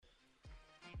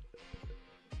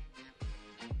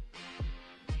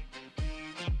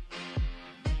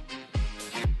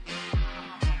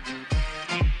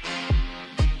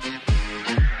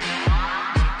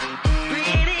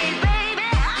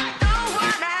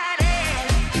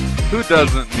Who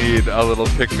doesn't need a little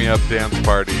pick-me-up dance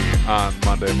party on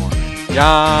Monday morning?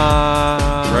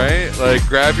 Yeah. Right? Like,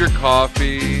 grab your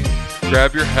coffee,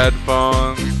 grab your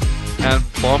headphones, and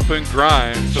bump and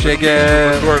grind to Shake the Kings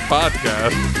it. of the Court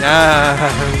podcast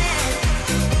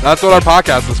Yes. That's what our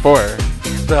podcast is for.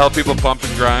 to help people bump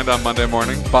and grind on Monday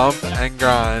morning. Bump and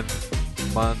grind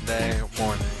Monday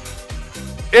morning.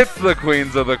 It's the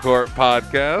Queens of the Court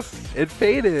podcast. It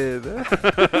faded.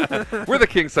 We're the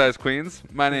King Size Queens.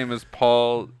 My name is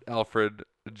Paul Alfred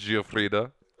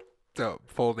Giuffrida. So,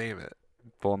 full name it.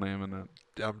 Full name in it.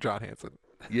 I'm John Hanson.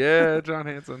 Yeah, John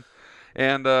Hanson.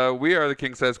 And we are the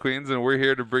King Size Queens, and we're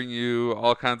here to bring you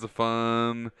all kinds of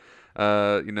fun,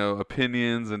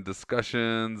 opinions and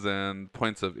discussions and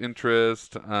points of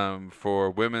interest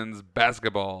for women's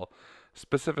basketball,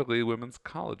 specifically women's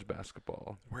college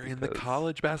basketball. We're in the because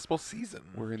college basketball season.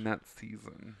 We're in that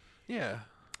season. Yeah.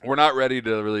 We're not ready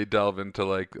to really delve into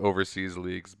like overseas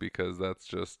leagues because that's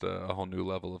just a whole new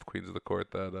level of Queens of the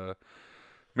Court that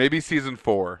maybe season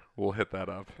 4 we'll hit that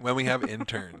up. When we have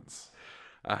interns.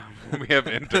 We have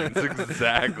interns,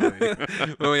 exactly.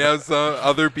 When we have some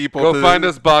other people. Go find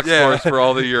us box scores for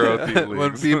all the Euro team leagues.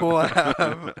 When people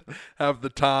have the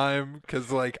time,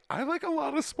 because I like a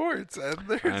lot of sports, and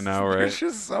there's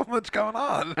just so much going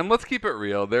on. And let's keep it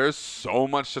real. There's so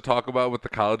much to talk about with the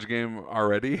college game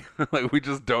already. We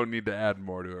just don't need to add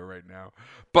more to it right now.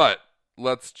 But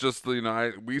let's just,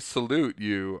 we salute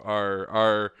you,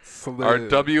 our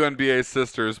WNBA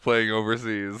sisters playing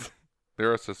overseas. They're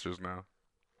our sisters now.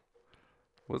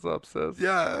 What's up, sis?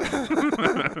 Yeah.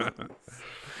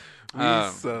 We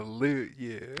salute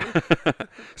you.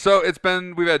 So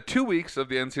we've had 2 weeks of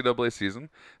the NCAA season.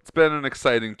 It's been an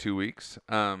exciting 2 weeks.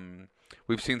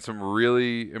 We've seen some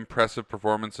really impressive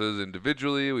performances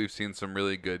individually. We've seen some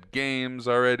really good games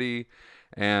already.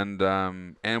 And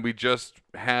we just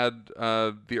had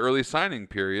the early signing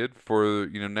period for,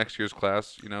 next year's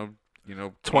class,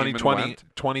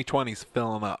 2020's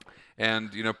filling up.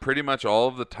 And, pretty much all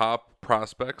of the top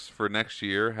prospects for next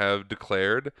year have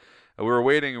declared. We were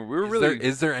waiting.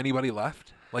 Is there anybody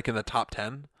left? Like in the top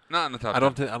 10? Not in the top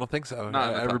 10. I don't think so.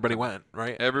 Everybody went,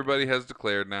 right? Everybody has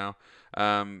declared now.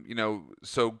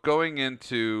 So going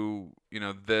into,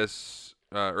 this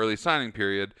early signing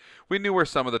period, we knew where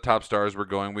some of the top stars were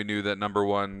going. We knew that number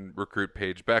 1 recruit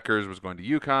Paige Beckers was going to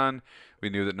UConn.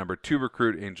 We knew that number 2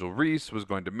 recruit Angel Reese was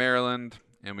going to Maryland.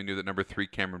 And we knew that number 3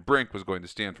 Cameron Brink was going to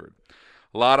Stanford.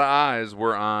 A lot of eyes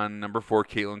were on number 4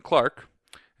 Caitlin Clark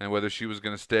and whether she was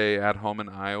going to stay at home in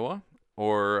Iowa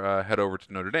or head over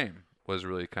to Notre Dame was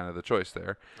really kind of the choice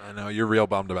there. I know, you're real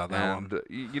bummed about that one.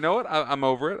 You know what? I'm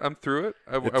over it. I'm through it.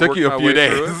 It took you a few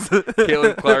days.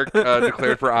 Caitlin Clark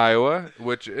declared for Iowa,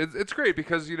 which it's great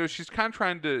because, she's kind of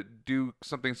trying to do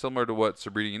something similar to what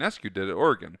Sabrina Ionescu did at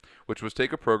Oregon, which was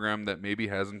take a program that maybe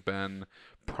hasn't been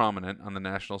prominent on the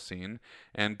national scene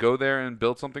and go there and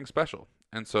build something special.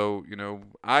 And so,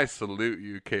 I salute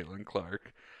you, Caitlin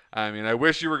Clark. I mean, I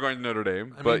wish you were going to Notre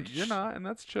Dame, but you're not, and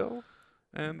that's chill.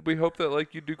 And we hope that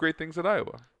you do great things at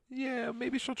Iowa. Yeah,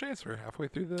 maybe she'll transfer halfway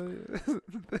through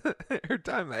her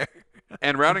time there.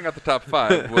 And rounding out the top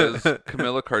 5 was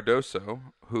Camila Cardoso,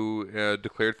 who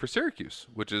declared for Syracuse,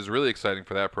 which is really exciting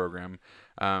for that program.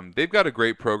 They've got a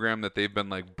great program that they've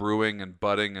been brewing and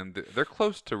budding, and they're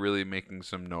close to really making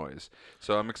some noise.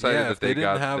 So I'm excited that they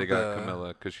got Camila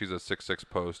because she's a 6'6"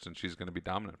 post and she's going to be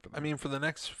dominant for them. I mean, for the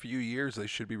next few years, they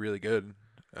should be really good.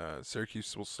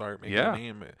 Syracuse will start making a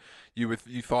name.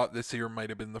 You thought this year might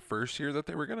have been the first year that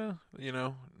they were gonna,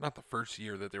 not the first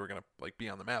year that they were gonna be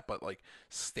on the map, but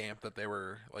stamp that they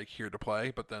were here to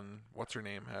play. But then what's her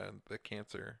name had the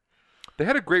cancer. They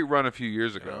had a great run a few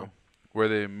years ago where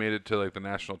they made it to the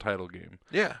national title game.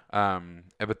 Yeah.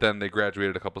 But then they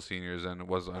graduated a couple seniors and it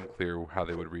was unclear how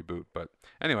they would reboot. But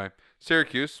anyway,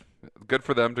 Syracuse, good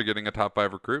for them to getting a top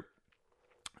 5 recruit.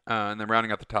 And then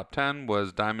rounding out the top 10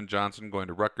 was Diamond Johnson going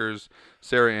to Rutgers,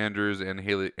 Sarah Andrews and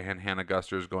Hannah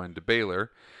Gusters going to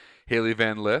Baylor. Haley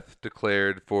Van Lith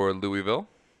declared for Louisville,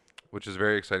 which is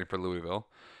very exciting for Louisville.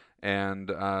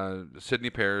 And Sydney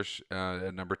Parrish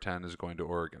at number 10 is going to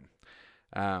Oregon.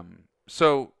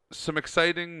 So some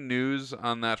exciting news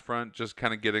on that front, just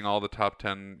kind of getting all the top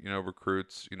 10,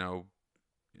 recruits,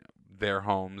 their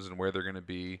homes and where they're going to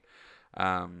be.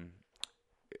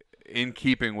 In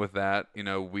keeping with that,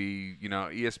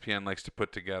 ESPN likes to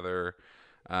put together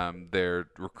their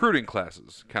recruiting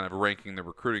classes, kind of ranking the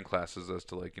recruiting classes as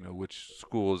to which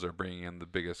schools are bringing in the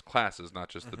biggest classes, not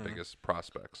just the biggest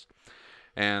prospects.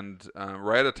 And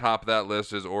right atop that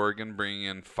list is Oregon bringing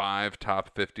in 5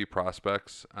 top 50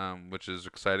 prospects, which is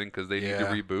exciting because they need to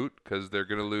reboot because they're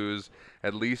going to lose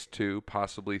at least 2,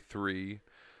 possibly 3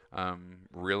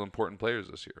 real important players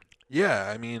this year. Yeah,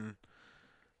 I mean,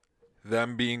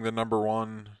 them being the number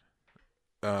one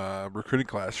recruiting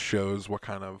class shows what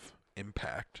kind of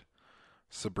impact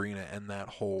Sabrina and that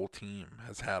whole team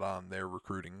has had on their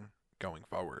recruiting going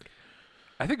forward.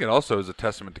 I think it also is a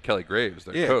testament to Kelly Graves,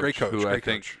 their coach, great coach, who great I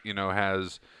think coach.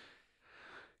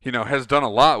 has done a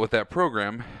lot with that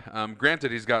program.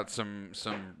 Granted, he's got some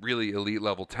really elite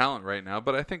level talent right now,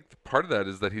 but I think part of that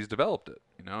is that he's developed it,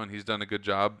 and he's done a good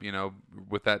job,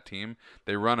 with that team.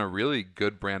 They run a really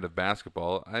good brand of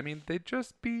basketball. I mean, they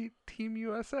just beat Team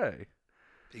USA.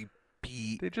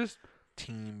 They just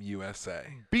Team USA.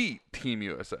 Beat Team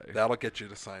USA. That'll get you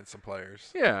to sign some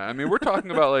players. Yeah, I mean, we're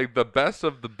talking about like the best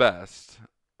of the best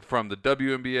from the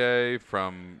WNBA,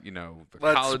 from the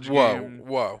college game.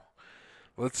 Whoa.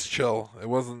 Let's chill. It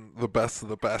wasn't the best of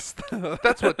the best.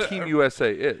 That's what Team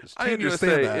USA is. I Team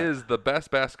understand USA that. is the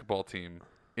best basketball team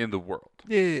in the world.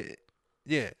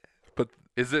 Yeah. But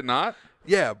is it not?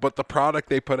 Yeah, but the product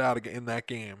they put out in that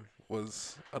game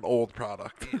was an old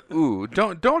product. Ooh,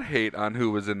 don't hate on who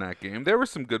was in that game. There were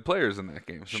some good players in that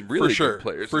game. Some really good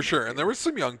players. For sure. And there were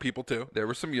some young people too. There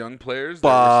were some young players. There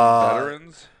were some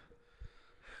veterans.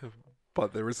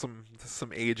 But there were some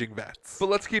aging vets. But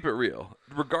let's keep it real.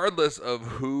 Regardless of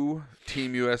who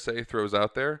Team USA throws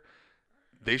out there,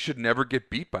 they should never get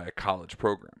beat by a college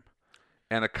program.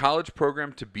 And a college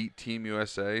program to beat Team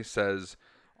USA says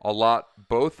a lot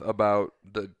both about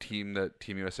the team that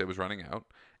Team USA was running out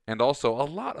and also a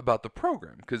lot about the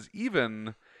program. Because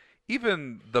even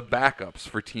the backups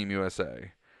for Team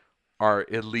USA are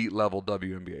elite level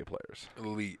WNBA players.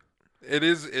 Elite.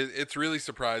 It's really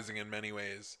surprising in many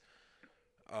ways.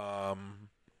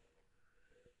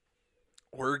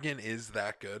 Oregon is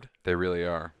that good. They really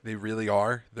are. They really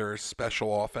are. They're a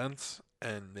special offense,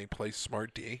 and they play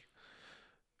smart D.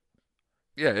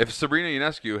 Yeah, if Sabrina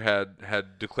Ionescu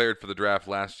had declared for the draft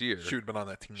last year, she would have been on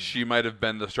that team. She might have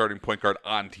been the starting point guard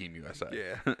on Team USA.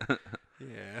 Yeah.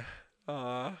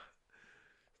 Yeah.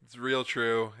 It's real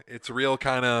true. It's real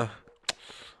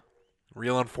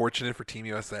unfortunate for Team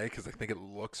USA because I think it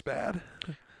looks bad.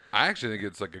 I actually think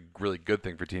it's like a really good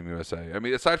thing for Team USA. I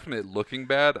mean, aside from it looking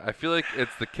bad, I feel like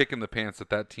it's the kick in the pants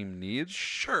that team needs.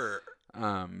 Sure.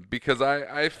 Because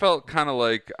I felt kind of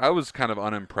like I was kind of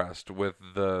unimpressed with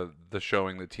the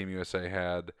showing that Team USA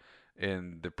had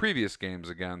in the previous games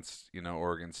against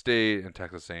Oregon State and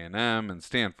Texas A&M and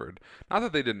Stanford. Not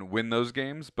that they didn't win those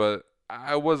games, but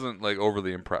I wasn't like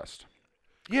overly impressed.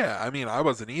 Yeah, I mean I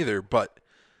wasn't either. But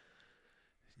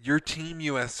you're Team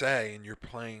USA and you're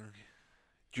playing.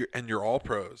 You're all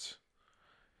pros,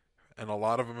 and a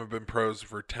lot of them have been pros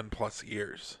for 10 plus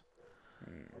years.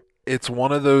 It's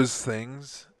one of those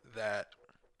things that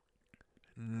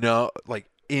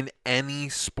in any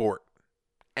sport,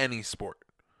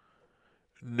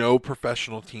 no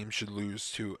professional team should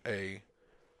lose to a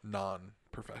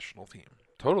non-professional team.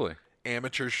 Totally.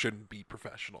 Amateurs shouldn't be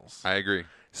professionals. I agree.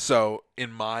 So,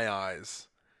 in my eyes,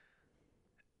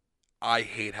 I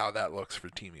hate how that looks for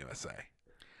Team USA.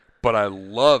 But I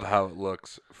love how it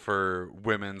looks for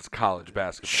women's college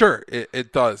basketball. Sure,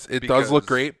 it does. It does look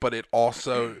great, but it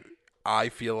also, I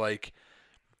feel like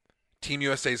Team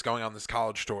USA is going on this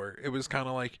college tour. It was kind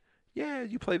of like, yeah,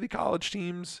 you play the college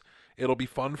teams. It'll be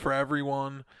fun for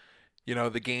everyone.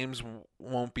 The games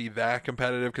won't be that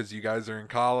competitive because you guys are in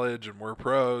college and we're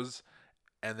pros.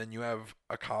 And then you have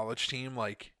a college team.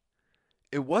 Like,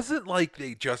 it wasn't like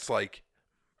they just,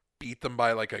 beat them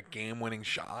by, a game-winning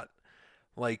shot.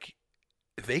 Like,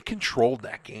 they controlled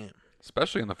that game.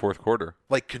 Especially in the fourth quarter.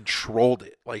 Controlled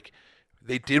it.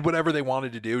 They did whatever they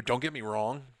wanted to do. Don't get me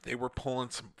wrong. They were pulling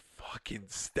some fucking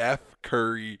Steph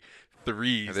Curry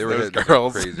threes. Yeah, they were those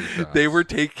girls. Crazy shots. They were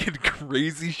taking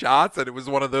crazy shots, and it was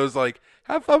one of those,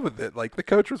 have fun with it. The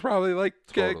coach was probably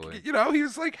totally. He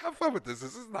was like, have fun with this.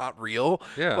 This is not real.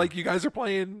 Yeah. You guys are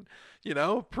playing,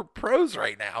 pros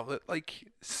right now.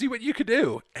 See what you could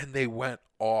do. And they went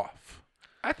off.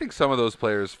 I think some of those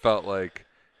players felt like,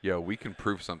 we can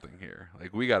prove something here.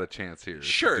 We got a chance here to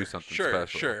do something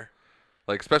special. Sure.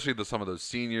 Especially some of those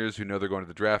seniors who know they're going to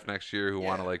the draft next year, who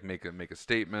want to make a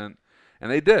statement,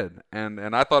 and they did.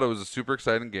 And I thought it was a super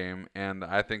exciting game. And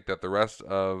I think that the rest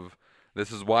of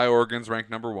this is why Oregon's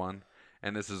ranked number 1,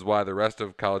 and this is why the rest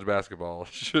of college basketball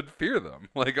should fear them.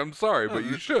 I'm sorry, but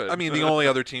you should. I mean, the only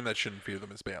other team that shouldn't fear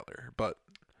them is Baylor, but.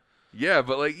 Yeah,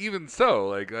 but even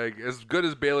so, as good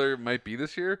as Baylor might be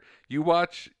this year, you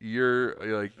watch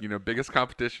your biggest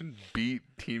competition beat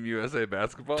Team USA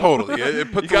basketball. Totally,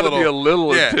 it puts you got to be a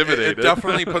little intimidated. It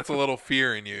definitely puts a little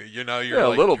fear in you. You're a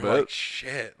little bit.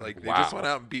 Shit, they wow. just went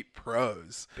out and beat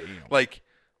pros. Damn.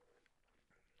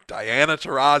 Diana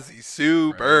Taurasi,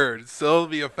 Sue Bird,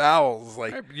 Sylvia Fowles,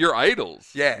 like your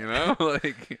idols. Yeah. You know,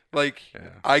 like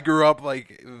I grew up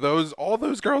like all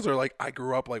those girls are like I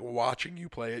grew up like watching you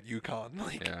play at UConn,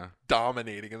 like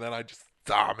dominating, and then I just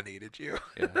dominated you.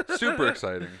 Super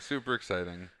exciting, super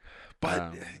exciting.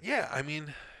 But yeah, I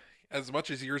mean, as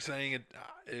much as you're saying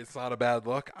it's not a bad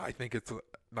look, I think it's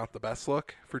not the best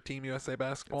look for Team USA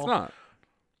basketball. It's not.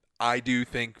 I do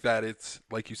think that it's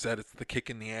like you said, it's the kick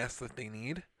in the ass that they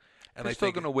need. And They're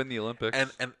still going to win the Olympics,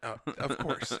 and of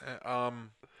course,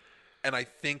 and I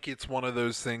think it's one of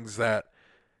those things that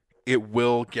it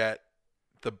will get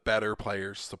the better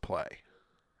players to play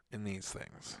in these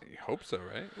things. You hope so,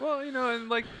 right? Well, you know, and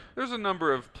like there's a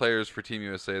number of players for Team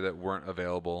USA that weren't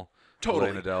available.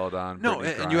 Totally. Elena Deladon, No,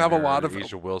 Brittany and you have a Griner, lot of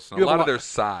Asia Wilson. A lot of their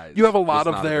size. You have a lot was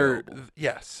of not their available.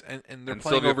 yes, and they're and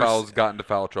playing Sylvia over. Fowles got into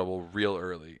foul trouble real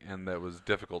early, and that was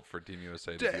difficult for Team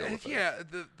USA to deal with. Yeah,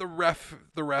 the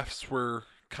refs were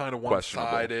kind of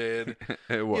one-sided.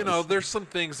 It was. You know, there's some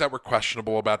things that were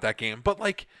questionable about that game, but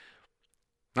like.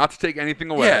 Not to take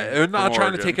anything away. Yeah, not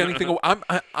trying to Oregon. take anything away.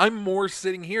 I'm more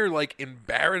sitting here like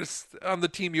embarrassed on the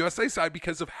Team USA side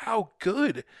because of how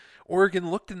good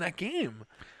Oregon looked in that game.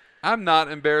 I'm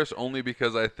not embarrassed only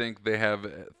because I think they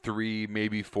have 3,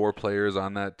 maybe 4 players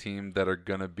on that team that are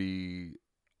gonna be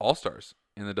all-stars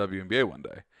in the WNBA one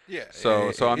day. Yeah.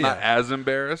 So I'm not as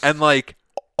embarrassed. And like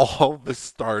all the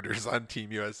starters on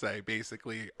Team USA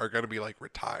basically are going to be like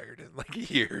retired in like a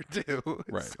year or two.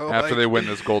 Right. So, after like, they win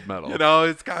this gold medal. You know,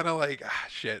 it's kind of like,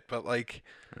 shit. But like,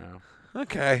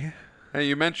 okay. Hey,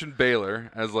 you mentioned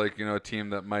Baylor as like, you know, a team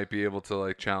that might be able to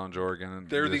like challenge Oregon.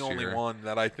 They're the only one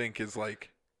that I think is like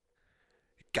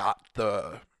got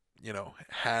the, you know,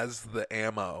 has the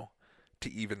ammo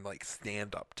to even like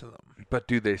stand up to them. But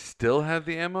do they still have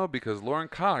the ammo? Because Lauren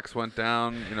Cox went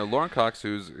down. You know, Lauren Cox,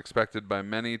 who's expected by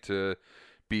many to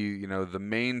be, you know, the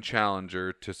main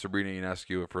challenger to Sabrina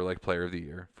Ionescu for like Player of the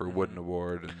Year, for Wooden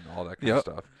Award and all that kind of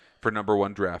stuff, for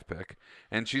 #1 draft pick,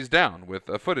 and she's down with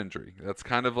a foot injury. That's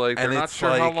kind of like they're not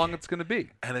sure how long it's going to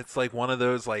be. And it's like one of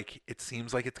those like it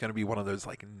seems like it's going to be one of those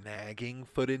like nagging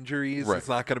foot injuries. Right. It's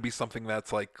not going to be something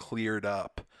that's like cleared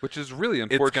up. Which is really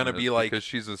unfortunate. It's going to be like because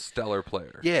she's a stellar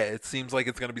player. Yeah, it seems like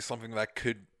it's going to be something that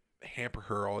could hamper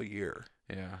her all year.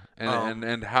 Yeah,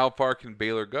 and how far can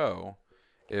Baylor go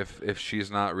if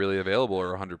she's not really available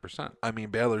or 100%? I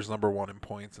mean, Baylor's #1 in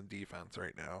points and defense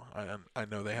right now. I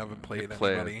know they haven't played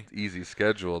anybody. An easy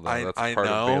schedule though. That's I part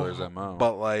know, of Baylor's MO.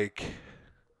 But like,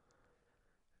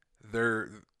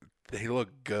 they look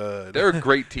good. They're a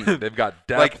great team. They've got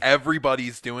depth. Like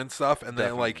everybody's doing stuff, and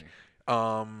then Definitely.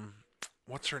 like,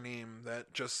 what's her name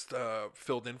that just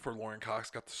filled in for Lauren Cox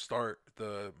got the start,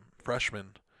 the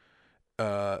freshman.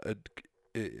 I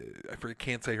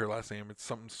can't say her last name. It's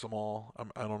something small.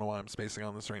 I don't know why I'm spacing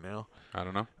on this right now. I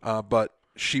don't know. But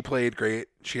she played great.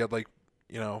 She had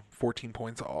 14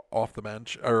 points off the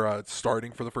bench or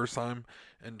starting for the first time,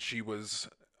 and she was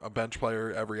a bench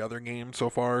player every other game so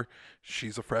far.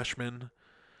 She's a freshman.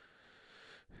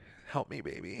 Help me,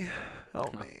 baby.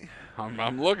 Help me.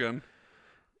 I'm looking.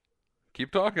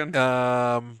 Keep talking.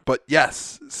 But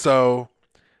yes, so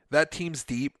that team's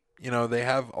deep. You know, they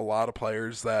have a lot of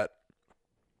players that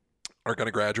are going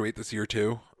to graduate this year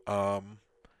too.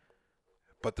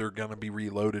 But they're going to be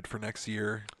reloaded for next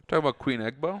year. Talking about Queen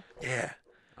Egbo? Yeah.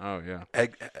 Oh, yeah.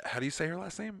 How do you say her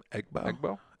last name?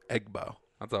 Egbo? Egbo.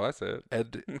 That's how I say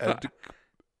it.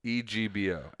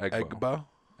 EGBO. Egbo?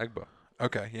 Egbo.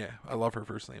 Okay, yeah. I love her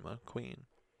first name, though. Queen.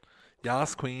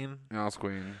 Yas Queen. Yas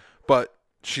Queen. But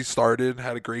she started,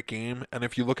 had a great game, and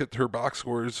if you look at her box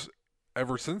scores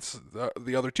ever since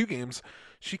the other 2 games,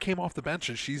 she came off the bench,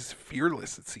 and she's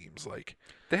fearless, it seems like.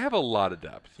 They have a lot of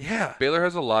depth. Yeah. Baylor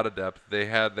has a lot of depth. They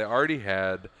already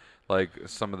had like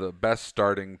some of the best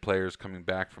starting players coming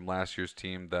back from last year's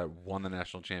team that won the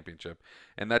national championship.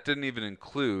 And that didn't even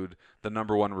include the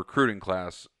 #1 recruiting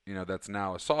class, you know, that's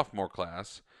now a sophomore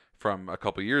class from a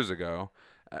couple years ago.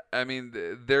 I mean,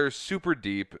 they're super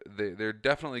deep. They're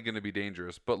definitely going to be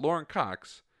dangerous. But Lauren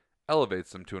Cox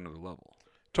elevates them to another level.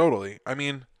 Totally. I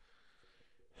mean,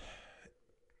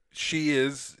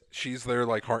 she's their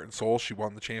like heart and soul. She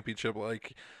won the championship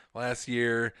like last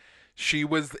year. She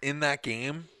was in that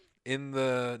game, in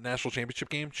the national championship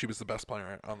game. She was the best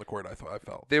player on the court. I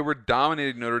felt they were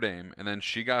dominating Notre Dame, and then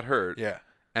she got hurt. Yeah,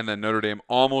 and then Notre Dame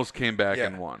almost came back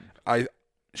and won.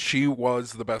 She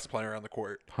was the best player on the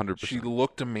court. 100%. She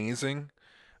looked amazing,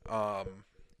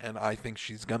 and I think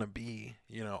she's gonna be.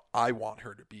 You know, I want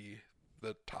her to be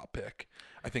the top pick.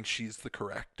 I think she's the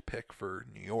correct pick for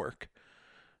New York.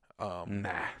 Nah,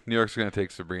 New York's going to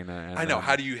take Sabrina. And I know.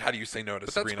 How do you say no to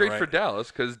but Sabrina? That's great right? for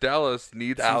Dallas because Dallas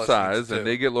needs Dallas some needs size, and to.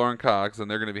 they get Lauren Cox, and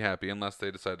they're going to be happy unless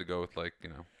they decide to go with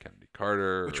Kennedy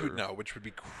Carter, Which would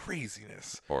be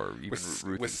craziness. or even with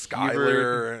Ruthie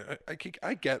Skylar.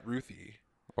 I get Ruthie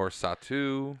or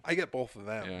Satu. I get both of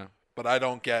them. Yeah, but I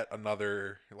don't get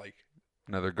another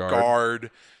guard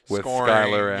with scoring.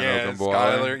 Skylar and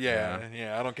Ogunbowale. Skylar,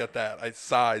 yeah. I don't get that.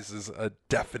 Size is a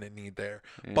definite need there.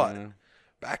 Yeah. But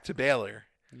back to Baylor.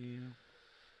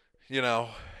 Yeah.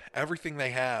 Everything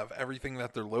they have, everything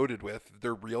that they're loaded with,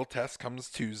 their real test comes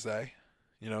Tuesday.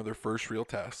 Their first real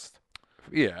test.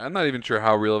 Yeah, I'm not even sure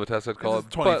how real of a test I'd call it.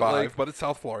 25, but it's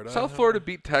South Florida. South Florida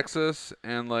beat Texas,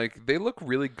 and they look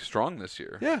really strong this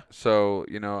year. Yeah. So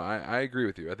I agree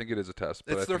with you. I think it is a test.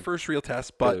 But it's their first real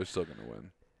test, but they're still going to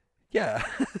win. Yeah,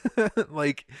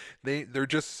 they're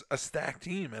just a stacked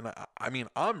team, and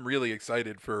I'm really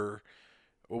excited for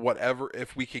whatever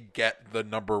if we could get the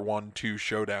number 1-2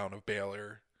 showdown of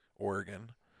Baylor,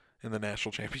 Oregon. In the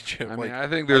national championship. I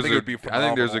think there's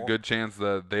a good chance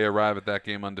that they arrive at that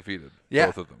game undefeated. Yeah.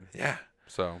 Both of them. Yeah.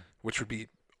 So, which would be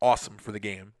awesome for the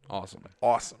game. Awesome.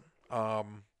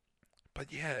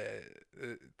 But yeah,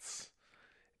 it's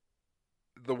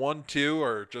the 1-2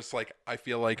 are just I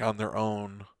feel like on their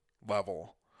own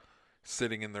level,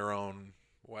 sitting in their own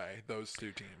way. Those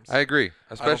two teams. I agree.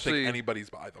 I don't think anybody's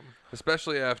by them.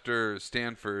 Especially after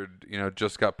Stanford,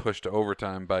 just got pushed to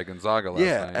overtime by Gonzaga last night.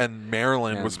 Yeah, and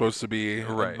Maryland was supposed to be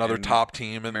another top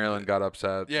team, and Maryland got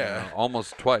upset. Yeah,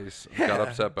 almost twice. Yeah. Got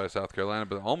upset by South Carolina,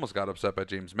 but almost got upset by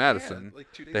James Madison. Yeah,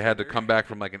 2 days they had to come back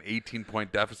from an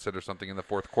 18-point deficit or something in the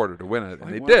fourth quarter to win it,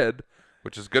 and they did,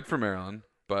 which is good for Maryland.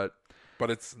 But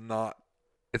it's not.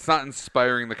 It's not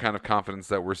inspiring the kind of confidence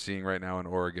that we're seeing right now in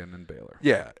Oregon and Baylor.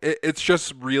 Yeah, it's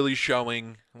just really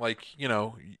showing,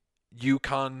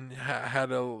 UConn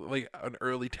had an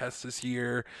early test this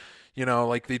year.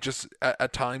 They just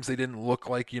at times they didn't look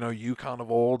like UConn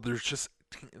of old. There's just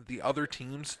the other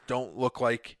teams don't look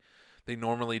like they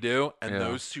normally do, and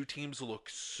those two teams look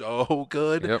so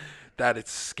good that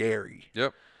it's scary.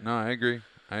 Yep. No, I agree.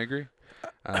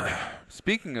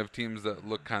 Speaking of teams that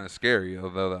look kind of scary,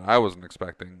 although that I wasn't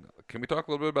expecting, can we talk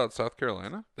a little bit about South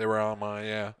Carolina? They were on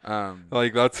my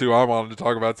that's who I wanted to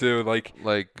talk about too.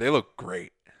 They look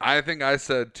great. I think I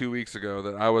said 2 weeks ago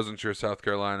that I wasn't sure South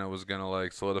Carolina was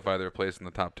gonna solidify their place in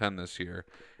the top 10 this year,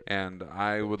 and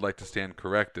I would like to stand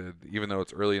corrected, even though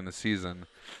it's early in the season.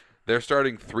 They're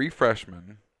starting 3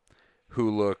 freshmen who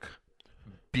look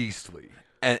beastly,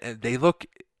 and they look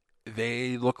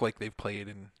like they've played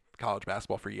in college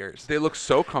basketball for years. They look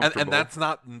so comfortable, and that's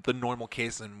not the normal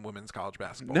case in women's college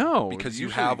basketball. No, because you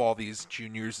have all these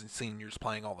juniors and seniors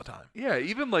playing all the time. Yeah,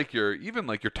 even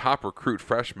your top recruit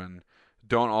freshmen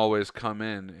don't always come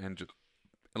in and just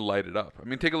light it up.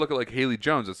 Take a look at Haley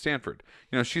Jones at Stanford.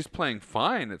 She's playing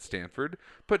fine at Stanford,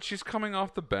 but she's coming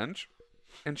off the bench,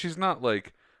 and she's not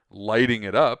lighting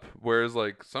it up. Whereas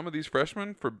some of these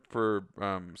freshmen for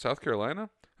South Carolina,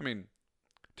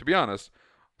 to be honest,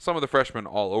 some of the freshmen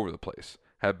all over the place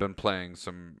have been playing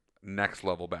some next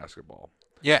level basketball.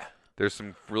 Yeah. There's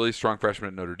some really strong freshmen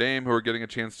at Notre Dame who are getting a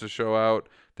chance to show out.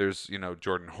 There's,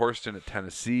 Jordan Horston at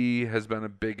Tennessee has been a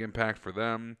big impact for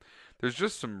them. There's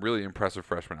just some really impressive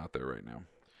freshmen out there right now.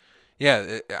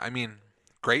 Yeah,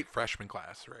 great freshman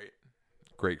class, right?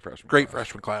 Great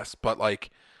freshman class, but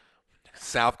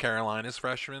South Carolina's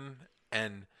freshmen,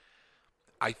 and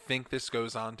I think this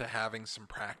goes on to having some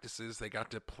practices. They got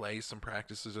to play some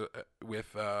practices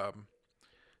with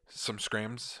some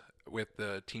scrims with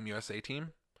the Team USA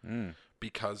team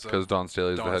because Dawn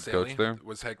Staley is the head coach there.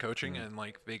 Was head coaching, and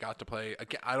they got to play.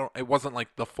 Again, it wasn't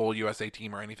the full USA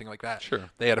team or anything like that. Sure,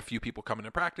 they had a few people come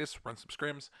into practice, run some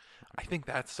scrims. I think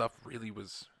that stuff really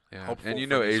was. Yeah, and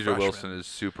Asia Wilson is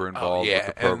super involved with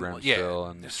the program still,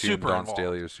 and she and Dawn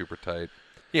Staley are super tight.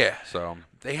 Yeah, so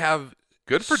they have.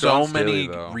 Good for so Dawn many,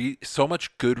 Staley, so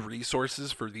much good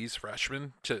resources for these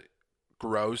freshmen to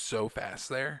grow so fast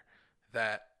there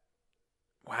that,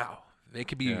 wow, they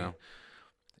could be. Yeah.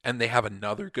 And they have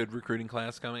another good recruiting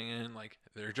class coming in.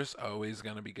 They're just always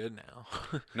going to be good now.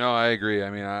 No, I agree.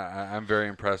 I'm very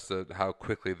impressed at how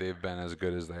quickly they've been as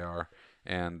good as they are,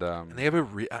 and they have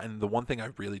and the one thing I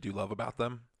really do love about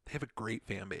them, they have a great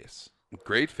fan base.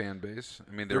 Great fan base.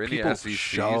 They're in the SEC,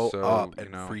 show so up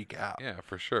and freak out. Yeah,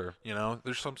 for sure.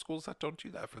 There's some schools that don't do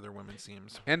that for their women's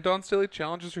teams. And Dawn Staley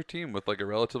challenges her team with a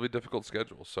relatively difficult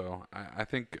schedule. So I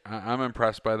think I'm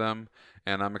impressed by them,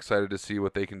 and I'm excited to see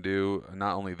what they can do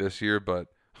not only this year, but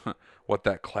what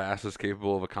that class is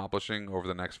capable of accomplishing over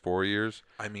the next 4 years.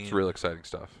 It's real exciting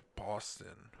stuff.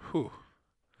 Boston. Whew.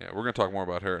 Yeah, we're gonna talk more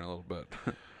about her in a little bit.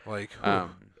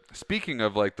 Speaking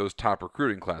of like those top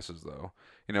recruiting classes, though,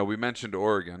 we mentioned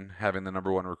Oregon having the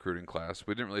number one recruiting class.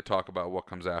 We didn't really talk about what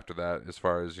comes after that as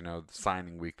far as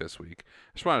signing week this week.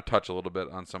 I just want to touch a little bit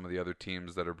on some of the other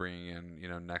teams that are bringing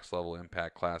in next level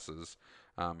impact classes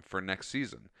for next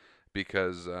season,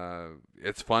 because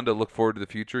it's fun to look forward to the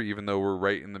future, even though we're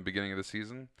right in the beginning of the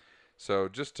season. So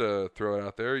just to throw it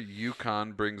out there,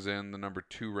 UConn brings in the number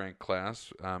 2 ranked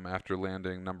class after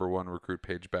landing number 1 recruit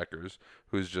Paige Beckers,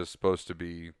 who's just supposed to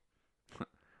be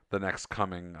the next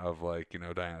coming of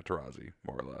Diana Taurasi,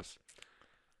 more or less.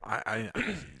 I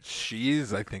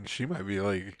think she might be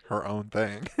like her own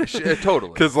thing.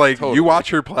 Totally. Because totally. You watch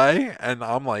her play, and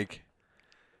I'm like,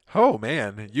 oh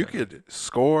man, you could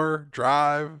score,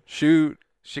 drive, shoot.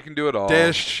 She can do it all.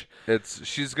 Dish.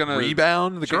 She's gonna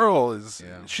rebound. Girl is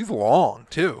she's long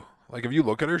too. Like if you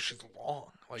look at her, she's long.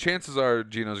 Chances are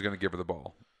Gino's gonna give her the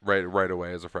ball right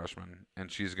away as a freshman,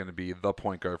 and she's gonna be the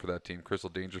point guard for that team. Crystal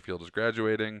Dangerfield is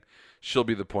graduating. She'll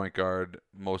be the point guard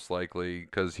most likely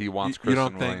because he wants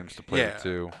Kristen Williams to play it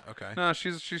too. Okay. No,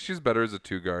 she's better as a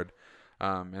 2 guard.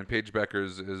 And Paige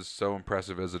Beckers is so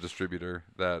impressive as a distributor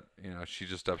that she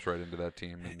just steps right into that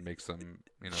team and makes them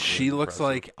she really looks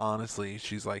impressive. like, honestly,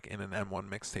 she's like in an M1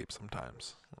 mixtape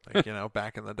sometimes. Like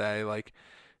back in the day, like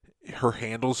her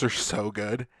handles are so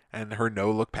good and her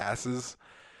no look passes.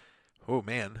 Oh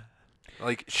man,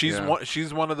 like she's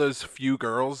one of those few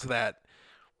girls that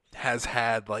has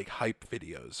had like hype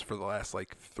videos for the last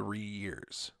like 3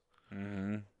 years.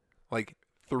 Mm-hmm. Like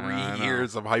 3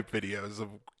 years of hype videos of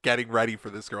getting ready for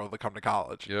this girl to come to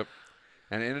college. Yep.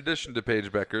 And in addition to Paige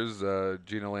Beckers,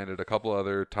 Gino landed a couple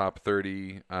other top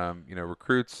 30,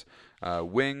 recruits,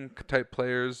 wing type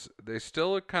players. They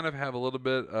still kind of have a little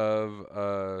bit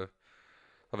of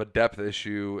a depth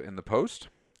issue in the post,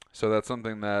 so that's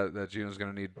something that Gino's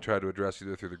going to need to try to address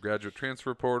either through the graduate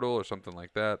transfer portal or something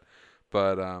like that.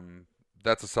 But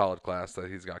that's a solid class that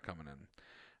he's got coming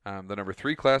in. The number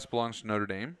 3 class belongs to Notre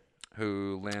Dame,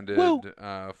 who landed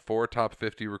 4 top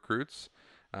 50 recruits.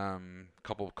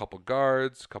 Couple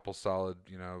guards, couple solid,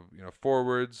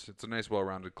 forwards. It's a nice,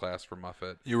 well-rounded class for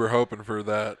Muffet. You were hoping for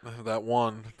that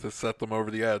one to set them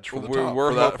over the edge for the top.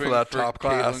 We're hoping for that top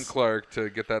class. Caitlin Clark to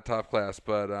get that top class,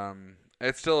 but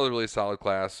it's still a really solid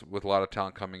class with a lot of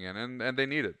talent coming in, and they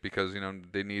need it because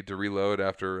they need to reload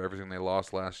after everything they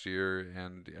lost last year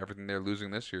and everything they're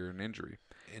losing this year in injury.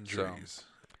 Injuries.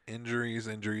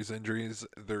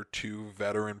 They're 2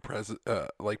 veteran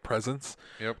presence.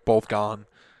 Yep. Both gone.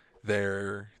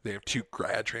 They have 2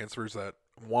 grad transfers that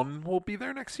one will be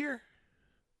there next year.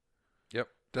 Yep.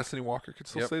 Destiny Walker could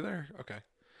still stay there. Okay.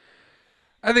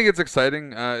 I think it's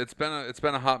exciting. It's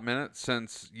been a hot minute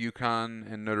since UConn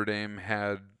and Notre Dame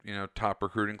had top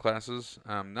recruiting classes.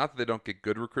 Not that they don't get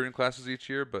good recruiting classes each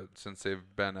year, but since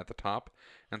they've been at the top,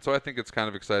 and so I think it's kind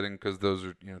of exciting because those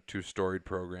are 2 storied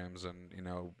programs, and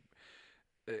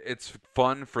it's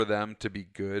fun for them to be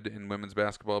good in women's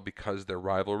basketball because their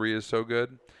rivalry is so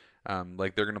good.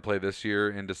 Like they're going to play this year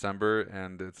in December,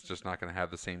 and it's just not going to have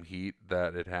the same heat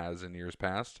that it has in years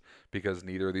past because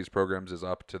neither of these programs is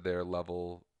up to their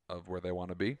level of where they want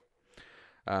to be.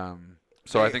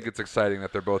 So I think it's exciting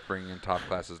that they're both bringing in top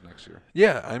classes next year.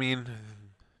 Yeah, I mean,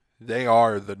 they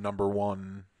are the number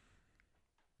 1,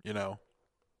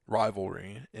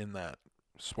 rivalry in that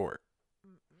sport.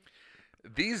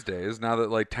 These days, now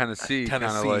that Tennessee kind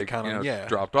of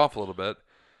dropped off a little bit.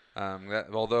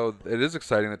 Although it is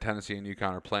exciting that Tennessee and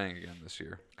UConn are playing again this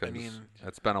year because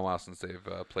it's been a while since they've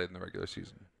played in the regular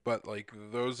season. But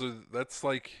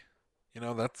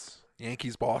that's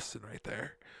Yankees Boston right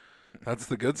there. That's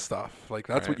the good stuff. Like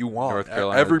that's what you want. North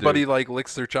Carolina, everybody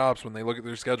licks their chops when they look at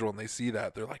their schedule and they see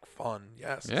that. They're like, fun,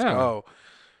 yes, let's go.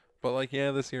 But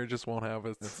this year just won't have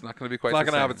it's not going to be quite. It's not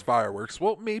going to have its fireworks.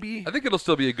 Well, maybe. I think it'll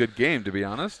still be a good game, to be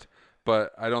honest.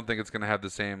 But I don't think it's going to have the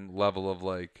same level of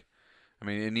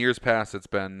in years past, it's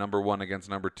been number 1 against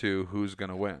number 2. Who's going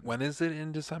to win? When is it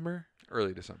in December?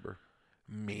 Early December.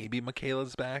 Maybe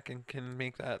Michaela's back and can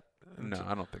make that. No,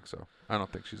 I don't think so. I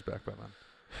don't think she's back by then.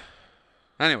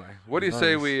 Anyway, what do you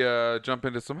say we jump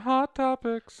into some hot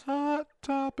topics? Hot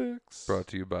topics. Brought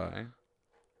to you by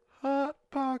Hot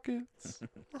Pockets.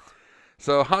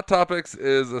 So Hot Topics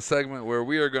is a segment where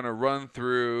we are going to run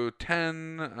through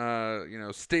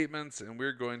 10, statements, and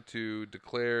we're going to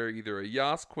declare either a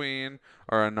Yas Queen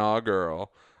or a Nah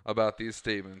Girl about these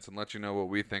statements and let you know what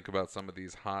we think about some of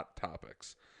these hot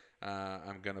topics.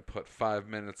 I'm going to put 5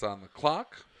 minutes on the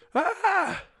clock.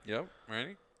 Yep,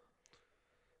 ready?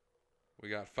 We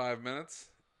got 5 minutes.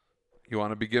 You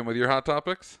want to begin with your hot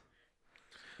topics?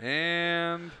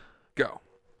 And go.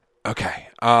 Okay.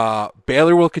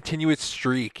 Baylor will continue its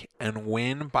streak and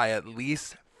win by at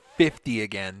least 50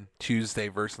 again Tuesday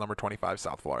versus number 25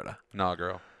 South Florida. Nah,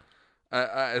 girl.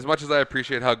 As much as I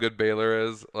appreciate how good Baylor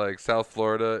is, like South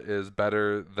Florida is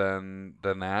better than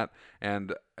that.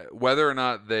 And whether or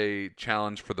not they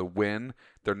challenge for the win,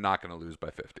 they're not going to lose by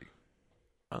 50.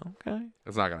 Okay.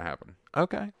 It's not going to happen.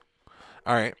 Okay.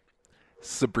 All right.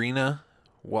 Sabrina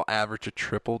will average a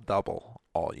triple-double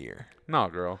all year. No,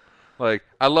 girl. Like,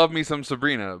 I love me some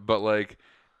Sabrina, but, like,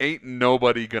 ain't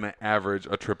nobody going to average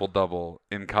a triple-double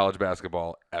in college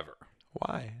basketball ever.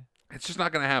 Why? It's just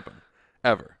not going to happen.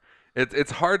 Ever.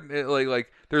 It's hard.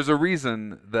 Like there's a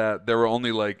reason that there were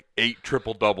only like 8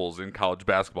 triple-doubles in college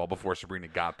basketball before Sabrina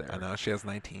got there. I know. She has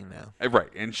 19 now. Right.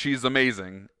 And she's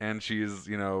amazing. And she's,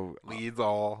 leads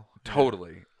all.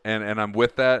 Totally. And I'm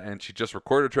with that. And she just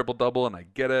recorded a triple-double, and I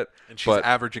get it. And she's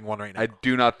averaging one right now. I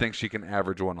do not think she can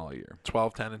average one all year.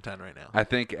 12, 10, and 10 right now. I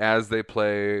think as they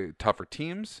play tougher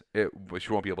teams, she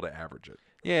won't be able to average it.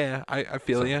 Yeah, I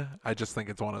feel you. I just think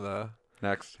it's one of the...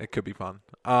 Next. It could be fun.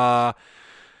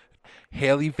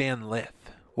 Haley Van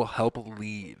Lith will help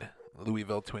lead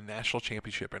Louisville to a national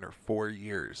championship in her 4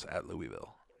 years at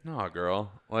Louisville. No,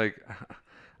 girl. Like,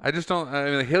 I just don't. I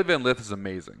mean, like, Haley Van Lith is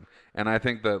amazing, and I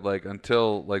think that like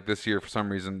until like this year, for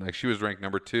some reason, like she was ranked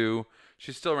number 2.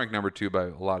 She's still ranked number 2 by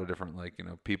a lot of different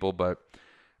people, but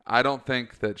I don't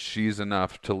think that she's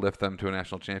enough to lift them to a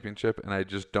national championship, and I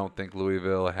just don't think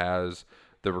Louisville has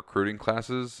the recruiting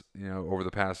classes, over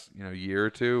the past year or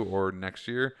two or next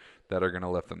year that are going to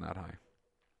lift them that high.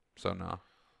 So no.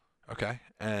 Okay.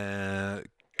 And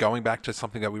going back to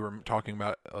something that we were talking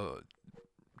about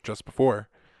just before,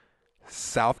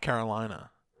 South Carolina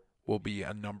will be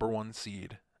a number 1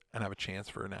 seed and have a chance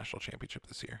for a national championship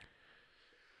this year.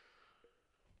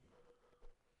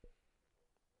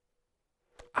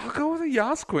 I'll go with a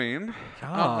Yas Queen.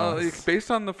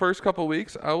 Based on the first couple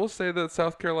weeks, I will say that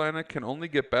South Carolina can only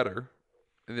get better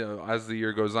as the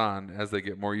year goes on, as they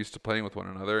get more used to playing with one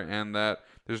another, and that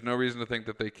there's no reason to think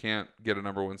that they can't get a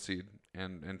number 1 seed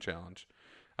and challenge.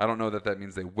 I don't know that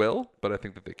means they will, but I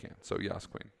think that they can. So Yas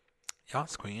Queen.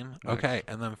 Yas Queen. Okay,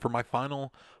 and then for my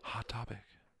final hot topic,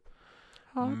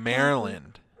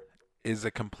 Maryland is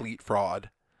a complete fraud,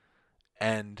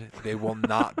 and they will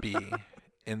not be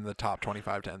in the top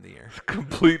 25 to end the year.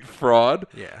 Complete fraud?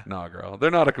 Yeah. No, girl.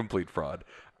 They're not a complete fraud.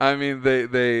 I mean,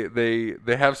 they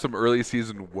have some early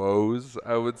season woes,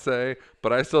 I would say,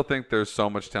 but I still think there's so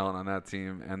much talent on that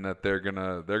team, and that they're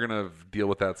gonna deal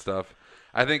with that stuff.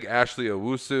 I think Ashley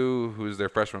Owusu, who's their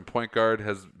freshman point guard,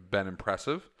 has been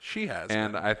impressive. She has.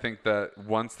 And I think that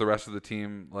once the rest of the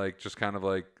team just kind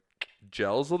of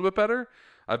gels a little bit better.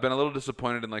 I've been a little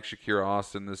disappointed in Shakira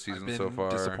Austin this season so far.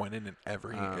 Disappointed in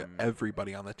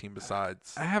everybody on the team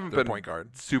besides. I haven't their been point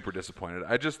guard. Super disappointed.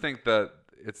 I just think that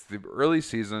it's the early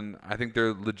season. I think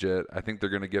they're legit. I think they're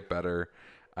going to get better.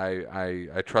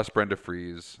 I trust Brenda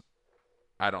Freeze.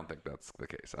 I don't think that's the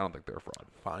case. I don't think they're a fraud.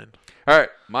 Fine. All right,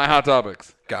 my hot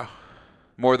topics. Go.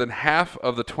 More than half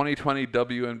of the 2020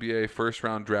 WNBA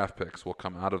first-round draft picks will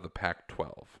come out of the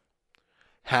Pac-12.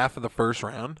 Half of the first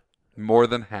round? More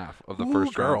than half of the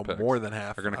first round picks more than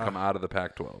half are going to come out of the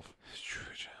Pac-12.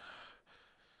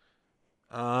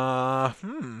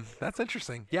 That's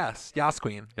interesting. Yes, Yas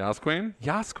Queen. Yas Queen?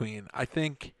 Yas Queen. I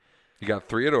think you got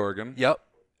 3 at Oregon. Yep.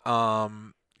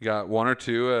 You got 1 or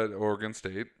 2 at Oregon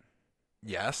State.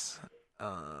 Yes.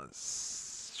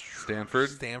 Stanford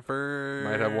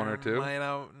might have 1 or 2. Might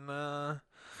have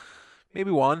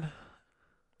maybe 1.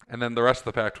 And then the rest of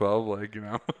the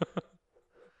Pac-12,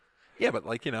 Yeah, but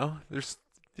there's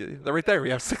they're right there. We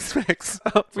have 6 picks.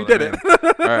 We what did I mean.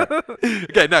 it. All right.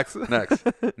 Okay, next.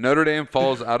 Notre Dame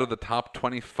falls out of the top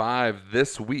 25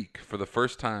 this week for the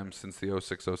first time since the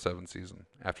 06-07 season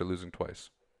after losing twice.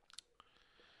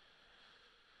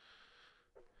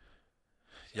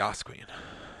 Yas Queen.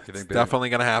 You think definitely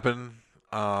going to happen.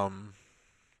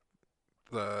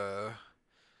 The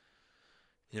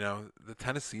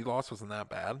Tennessee loss wasn't that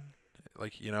bad.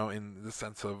 In the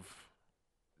sense of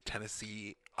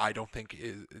Tennessee, I don't think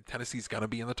Tennessee's going to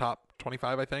be in the top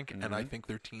 25, I think. Mm-hmm. And I think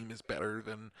their team is better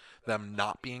than them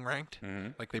not being ranked.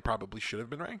 Mm-hmm. They probably should have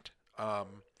been ranked.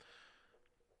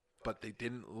 But they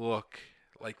didn't look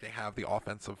like they have the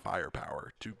offensive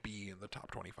firepower to be in the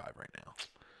top 25 right now.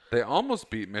 They almost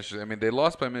beat Michigan. I mean, they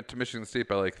lost to Michigan State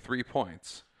by 3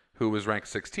 points, who was ranked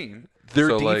 16. Their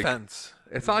defense.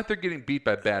 It's not like they're getting beat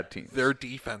by bad teams. Their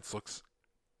defense looks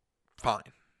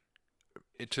fine.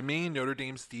 To me, Notre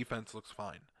Dame's defense looks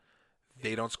fine.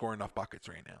 They don't score enough buckets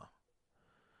right now.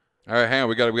 All right, hang on.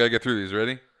 We got to get through these.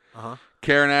 Ready? Uh-huh.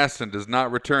 Karen Aston does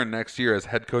not return next year as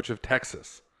head coach of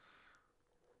Texas.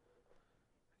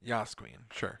 Yas Queen,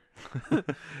 sure.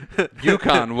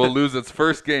 UConn will lose its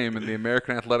first game in the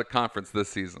American Athletic Conference this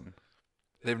season.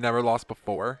 They've never lost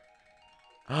before.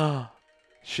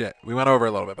 Shit, we went over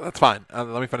a little bit, but that's fine.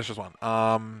 Let me finish this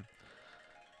one.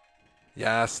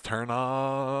 Yes, turn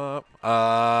up.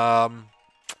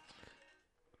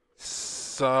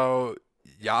 So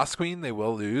Yasqueen, they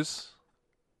will lose,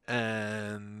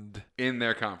 and in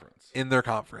their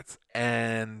conference.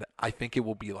 And I think it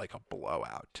will be like a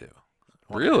blowout too.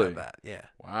 Really? That, yeah.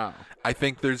 Wow. I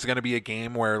think there's going to be a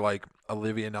game where like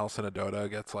Olivia Nelson-Ododa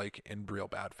gets like in real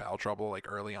bad foul trouble like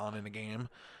early on in the game,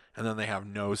 and then they have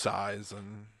no size.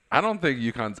 And I don't think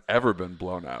UConn's ever been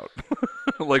blown out,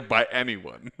 like by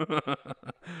anyone.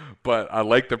 But I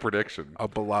like the prediction. A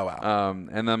blowout.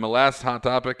 And then my last hot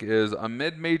topic is a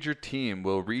mid-major team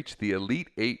will reach the Elite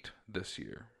Eight this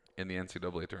year in the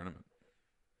NCAA tournament.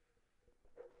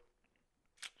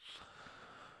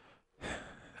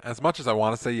 As much as I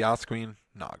want to say Yasqueen,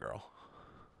 nah, girl.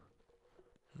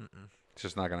 It's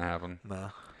just not going to happen. Nah.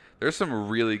 There's some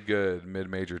really good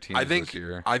mid-major teams this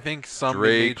year. I think some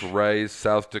Drake, Rice,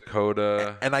 South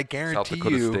Dakota, and I guarantee South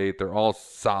Dakota State, they're all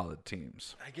solid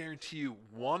teams. I guarantee you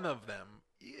one of them,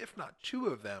 if not two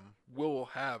of them, will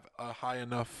have a high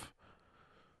enough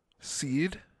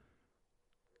seed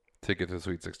to get to the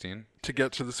Sweet 16. To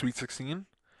get to the Sweet 16.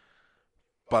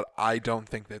 But I don't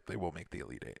think that they will make the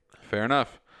Elite Eight. Fair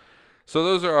enough. So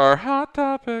those are our hot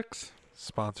topics.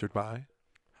 Sponsored by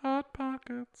Hot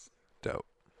Pockets. Dope.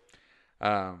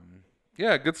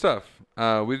 Yeah, good stuff.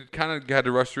 We kind of had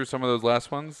to rush through some of those last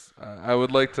ones. I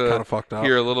would like to kind of fucked up.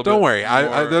 Hear a little bit. Don't worry,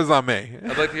 more. that's on me.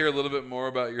 I'd like to hear a little bit more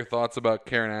about your thoughts about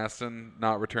Karen Aston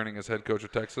not returning as head coach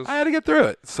of Texas. I had to get through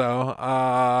it.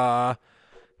 So,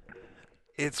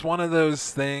 it's one of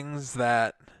those things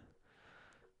that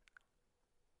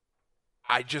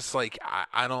I just like.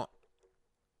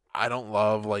 I don't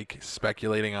love like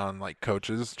speculating on like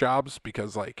coaches' jobs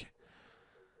because like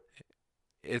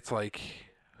it's like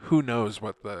who knows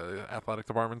what the athletic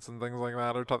departments and things like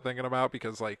that are thinking about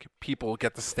because like people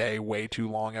get to stay way too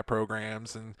long at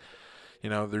programs and you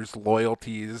know there's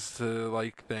loyalties to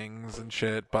like things and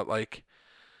shit, but like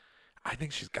I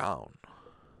think she's gone.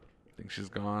 She's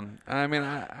gone. I mean,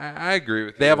 I agree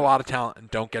with you. They have a lot of talent and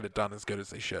don't get it done as good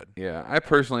as they should. Yeah, I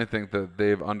personally think that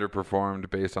they've underperformed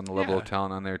based on the level of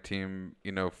talent on their team,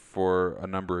 you know, for a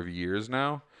number of years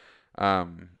now.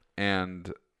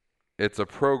 And it's a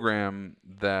program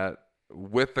that,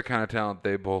 with the kind of talent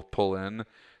they both pull in,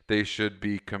 they should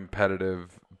be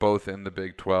competitive both in the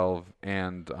Big 12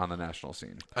 and on the national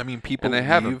scene. I mean, people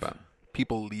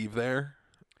leave there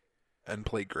and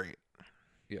play great.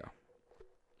 Yeah.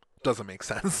 Doesn't make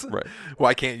sense. Right.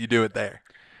 Why can't you do it there?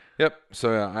 Yep.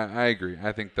 So yeah, I agree.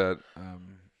 I think that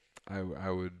I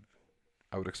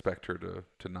would expect her to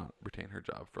not retain her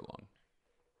job for long.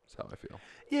 That's how I feel.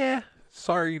 Yeah.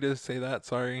 Sorry to say that.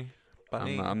 Sorry.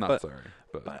 Bye. I'm not sorry,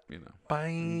 but you know.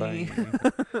 Bye.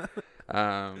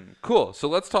 Cool. So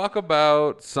let's talk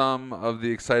about some of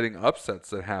the exciting upsets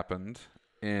that happened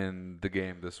in the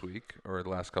game this week or the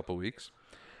last couple weeks.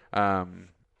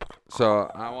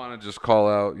 So I want to just call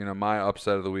out, you know, my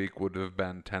upset of the week would have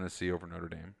been Tennessee over Notre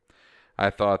Dame. I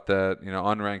thought that, you know,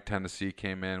 unranked Tennessee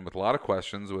came in with a lot of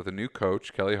questions with a new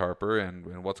coach, Kelly Harper,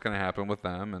 and what's going to happen with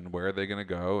them and where are they going to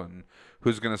go and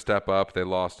who's going to step up. They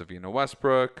lost to Avina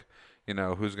Westbrook, you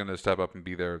know, who's going to step up and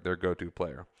be their go-to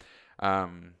player.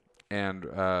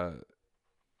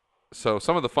 So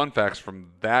some of the fun facts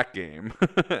from that game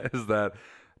is that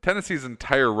Tennessee's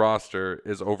entire roster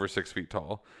is over 6 feet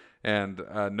tall. And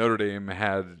Notre Dame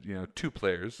had, you know, 2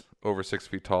 players over 6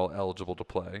 feet tall eligible to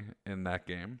play in that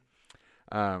game.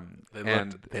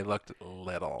 They looked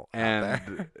little.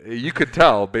 And you could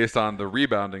tell based on the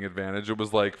rebounding advantage, it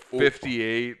was like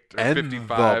 58 or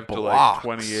 55 to like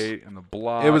 28 in the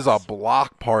blocks. It was a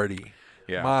block party.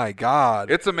 Yeah. My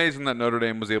God. It's amazing that Notre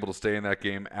Dame was able to stay in that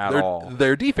game at all.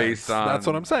 Their defense. Based on that's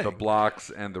what I'm saying. The blocks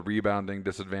and the rebounding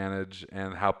disadvantage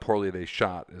and how poorly they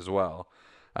shot as well.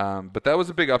 But that was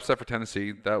a big upset for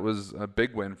Tennessee. That was a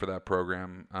big win for that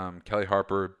program. Kelly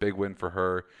Harper, big win for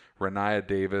her. Renaya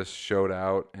Davis showed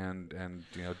out and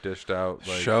you know dished out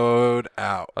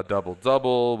a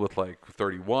double-double with like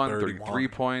 33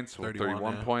 points,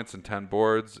 31 points and 10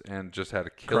 boards, and just had a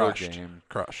killer game.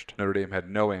 Crushed. Notre Dame had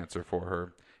no answer for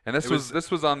her, and this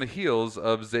was on the heels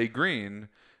of Zay Green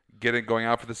going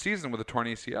out for the season with a torn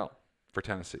ACL. For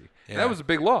Tennessee. Yeah. And that was a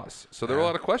big loss. So there were a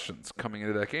lot of questions coming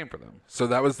into that game for them. So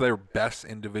that was their best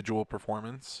individual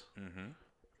performance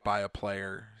by a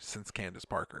player since Candace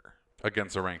Parker.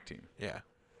 Against a ranked team. Yeah.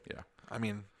 Yeah. I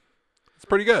mean, it's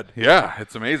pretty good. Yeah,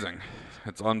 it's amazing.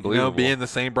 It's unbelievable. You know, being the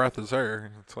same breath as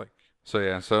her, it's like.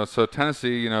 So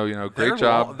Tennessee, great They're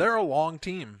job. they're a long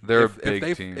team. They're if, a big if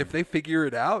they team. if they figure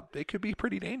it out, they could be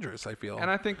pretty dangerous. I feel. And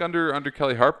I think under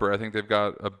Kelly Harper, I think they've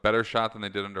got a better shot than they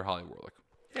did under Holly Warlick.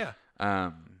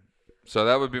 Yeah. So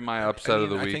that would be my upset of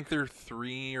the week. I think they're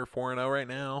 3 or 4-0 right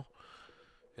now.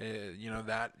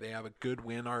 That they have a good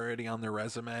win already on their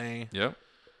resume. Yep.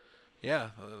 Yeah,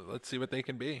 let's see what they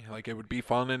can be. Like, it would be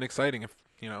fun and exciting if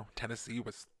Tennessee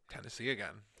was Tennessee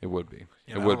again. It would be.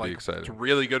 It would be exciting. It's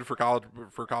really good for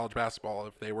college basketball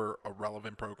if they were a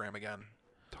relevant program again.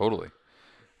 Totally.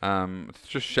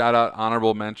 Just shout out,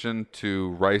 honorable mention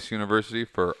to Rice University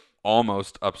for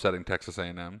almost upsetting Texas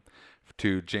A&M,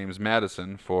 to James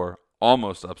Madison for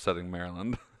almost upsetting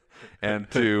Maryland, and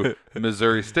to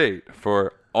Missouri State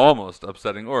for almost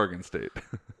upsetting Oregon State.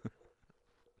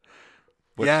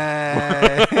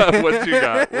 Yay! What you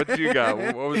got?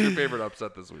 What was your favorite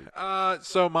upset this week?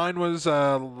 So mine was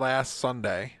last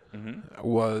Sunday. Mm-hmm.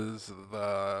 Was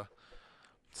the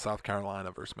South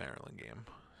Carolina versus Maryland game.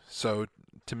 So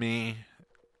to me,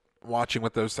 watching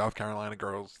what those South Carolina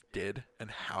girls did and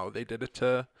how they did it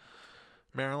to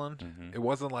Maryland, it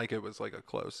wasn't like it was like a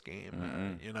close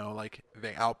game. Like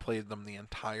they outplayed them the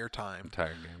entire time.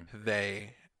 Entire game.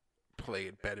 They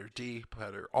played better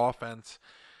better offense.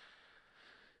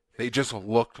 They just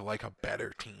looked like a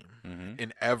better team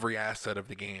in every asset of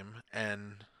the game,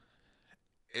 and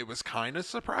it was kind of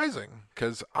surprising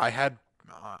because I'm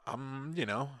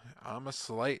a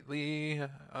slightly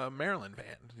Maryland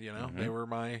fan. They were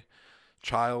my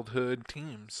childhood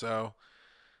team, so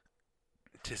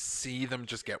to see them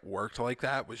just get worked like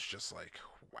that was just like,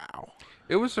 wow.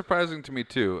 It was surprising to me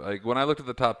too. Like when I looked at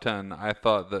the top 10, I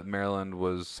thought that Maryland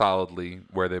was solidly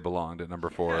where they belonged at number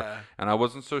 4, and I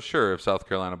wasn't so sure if South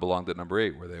Carolina belonged at number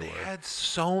 8 where they were. They had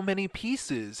so many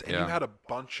pieces, and you had a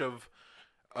bunch of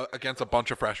against a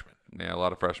bunch of freshmen. Yeah, a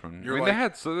lot of freshmen. They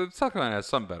had South Carolina has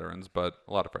some veterans, but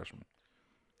a lot of freshmen.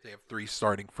 They have 3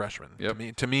 starting freshmen.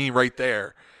 Yep. To me, right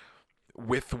there,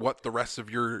 with what the rest of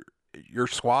your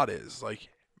squad is like.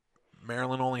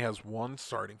 Maryland only has 1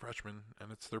 starting freshman,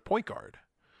 and it's their point guard.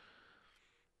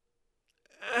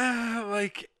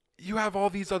 Like, you have all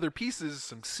these other pieces,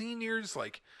 some seniors,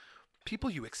 like,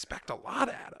 people you expect a lot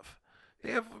out of.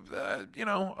 They have, a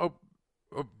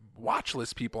watch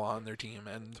list people on their team,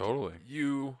 and totally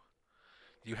you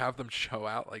have them show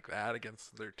out like that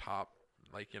against their top,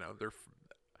 their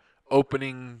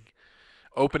opening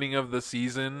of the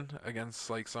season against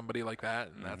like somebody like that,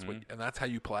 and that's how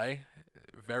you play.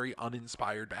 Very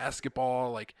uninspired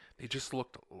basketball. Like they just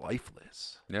looked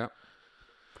lifeless. Yeah.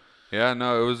 Yeah,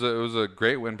 no, it was a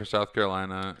great win for South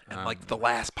Carolina. And like the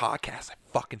last podcast, I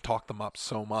fucking talked them up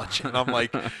so much, and I'm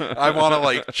like, I want to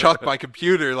like chuck my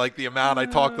computer like the amount I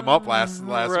talked them up last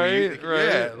week.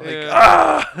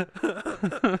 Yeah,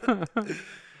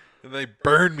 And they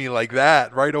burned me like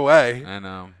that right away. I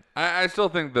know. I still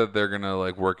think that they're gonna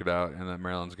like work it out, and that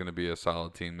Maryland's gonna be a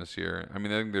solid team this year. I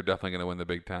mean, I think they're definitely gonna win the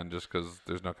Big Ten just because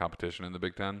there's no competition in the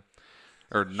Big Ten,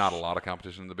 or not a lot of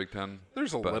competition in the Big Ten.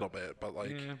 There's a little bit, but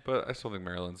like, but I still think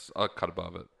Maryland's a cut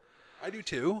above it. I do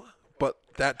too, but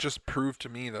that just proved to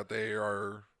me that they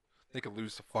could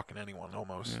lose to fucking anyone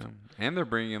almost. Yeah. And they're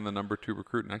bringing in the number 2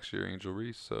 recruit next year, Angel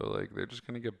Reese. So like they're just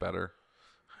gonna get better.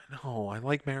 I know. I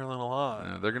like Maryland a lot.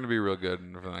 Yeah, they're gonna be real good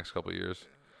for the next couple of years.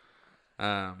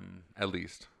 At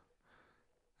least.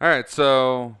 All right,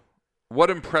 so what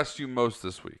impressed you most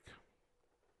this week?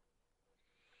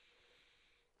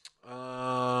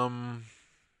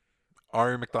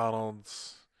 Ari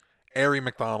McDonald's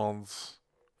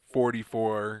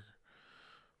 44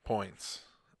 points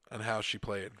and how she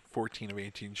played. 14 of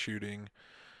 18 shooting.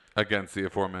 Against the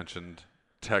aforementioned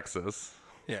Texas.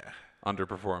 Yeah.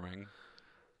 Underperforming.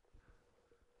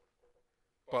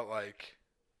 But like,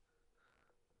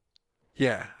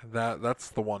 yeah, that's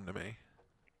the one to me.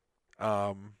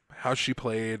 How she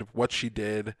played, what she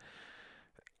did.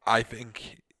 I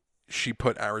think she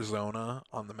put Arizona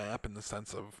on the map in the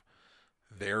sense of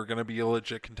they're going to be a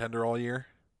legit contender all year.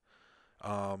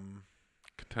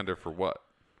 Contender for what?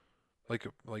 Like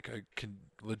a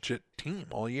legit team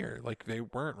all year. Like they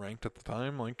weren't ranked at the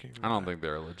time. Like I don't think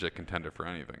they're a legit contender for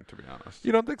anything, to be honest.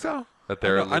 You don't think so? That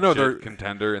they're a legit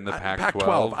contender in the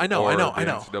Pac-12 I know. the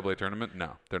NCAA tournament?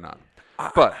 No, they're not.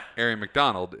 But Ari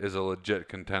McDonald is a legit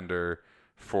contender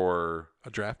for a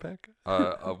draft pick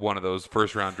of one of those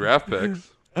first-round draft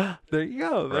picks. There you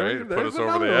go. Right? Put us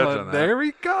over the edge on that. There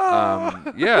we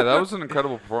go. Yeah, that was an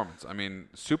incredible performance. I mean,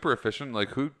 super efficient. Like,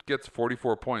 who gets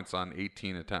 44 points on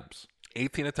 18 attempts?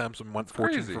 18 attempts and went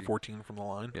 14 for 14 from the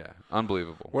line. Yeah,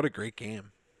 unbelievable. What a great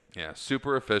game. Yeah,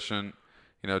 super efficient.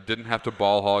 Didn't have to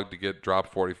ball hog to get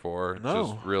drop 44. No.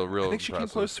 Just real I think impressive. she came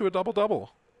close to a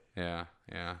double-double. Yeah.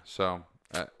 So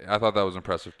I thought that was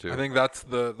impressive too. I think that's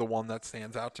the one that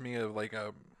stands out to me of like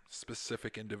a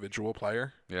specific individual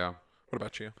player. Yeah. What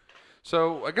about you?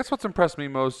 So I guess what's impressed me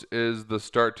most is the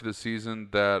start to the season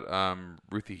that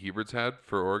Ruthie Hebert's had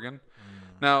for Oregon.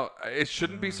 Now it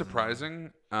shouldn't be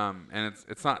surprising, and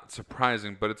it's not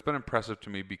surprising, but it's been impressive to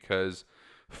me because,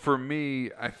 for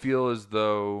me, I feel as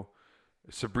though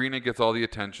Sabrina gets all the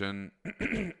attention,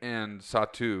 and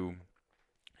Satu,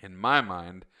 in my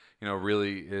mind,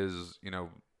 really is,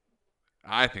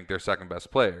 I think their second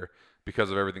best player because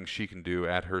of everything she can do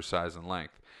at her size and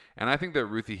length. And I think that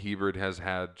Ruthie Hebert has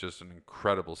had just an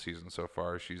incredible season so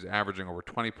far. She's averaging over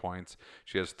 20 points.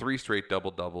 She has 3 straight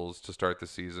double-doubles to start the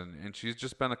season, and she's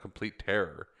just been a complete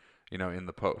terror, in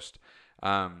the post.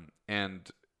 And,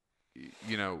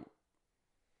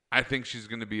 I think she's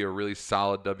going to be a really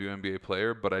solid WNBA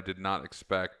player, but I did not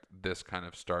expect this kind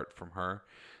of start from her.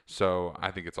 So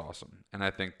I think it's awesome. And I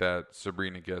think that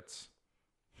Sabrina gets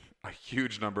a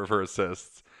huge number of her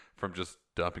assists from just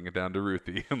dumping it down to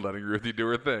Ruthie and letting Ruthie do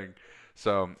her thing.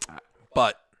 So,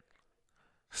 but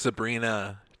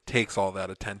Sabrina takes all that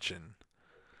attention.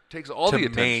 Takes all the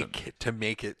attention to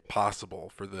make it possible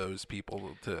for those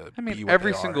people to be what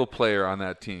every they are. single player on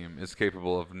that team is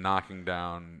capable of knocking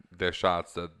down their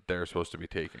shots that they're supposed to be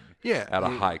taking at a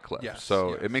high clip. Yes, so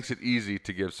yes. it makes it easy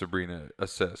to give Sabrina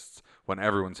assists when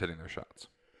everyone's hitting their shots.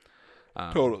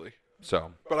 Totally.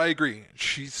 So, but I agree.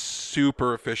 She's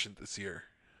super efficient this year.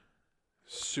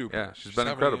 Super. Yeah, she's been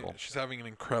incredible. She's having an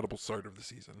incredible start of the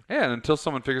season. Yeah, and until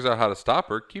someone figures out how to stop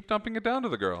her, keep dumping it down to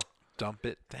the girl. Dump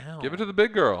it down. Give it to the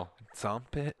big girl.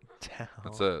 Dump it down.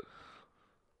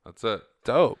 That's it.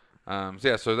 Dope.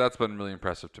 So that's been really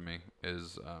impressive to me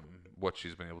is what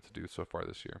she's been able to do so far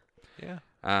this year.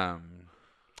 Yeah.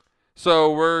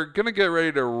 So we're gonna get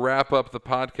ready to wrap up the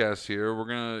podcast here. We're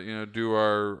gonna do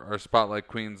our spotlight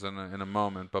queens in a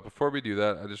moment. But before we do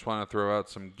that, I just want to throw out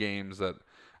some games that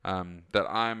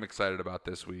I'm excited about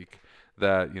this week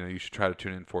that you should try to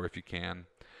tune in for if you can.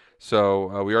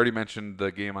 So we already mentioned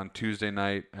the game on Tuesday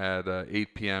night at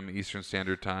 8 p.m. Eastern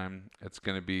Standard Time. It's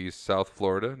going to be South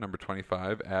Florida, number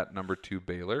 25, at number 2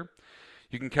 Baylor.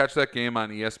 You can catch that game on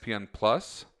ESPN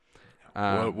Plus.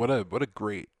 What a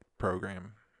great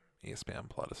program ESPN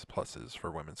Plus is for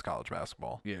women's college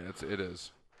basketball. Yeah, it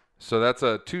is. So that's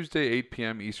a Tuesday, 8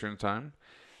 p.m. Eastern Time.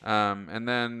 And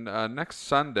then next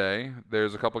Sunday,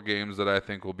 there's a couple games that I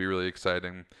think will be really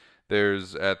exciting.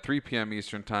 There's at 3 p.m.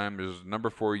 Eastern Time, there's number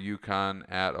 4 UConn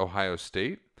at Ohio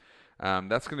State.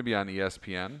 That's going to be on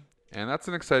ESPN, and that's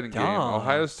an exciting game.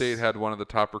 Ohio State had one of the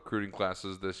top recruiting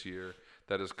classes this year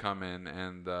that has come in,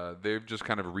 and they've just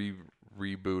kind of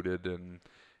rebooted,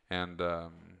 and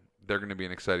they're going to be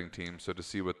an exciting team. So to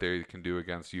see what they can do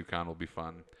against UConn will be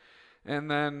fun. And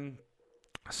then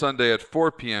Sunday at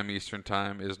 4 p.m. Eastern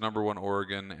Time is number 1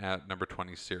 Oregon at number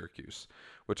 20 Syracuse,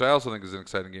 which I also think is an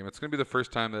exciting game. It's going to be the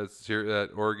first time that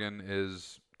Oregon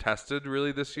is tested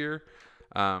really this year.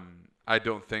 I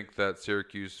don't think that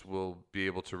Syracuse will be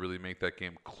able to really make that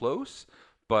game close,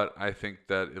 but I think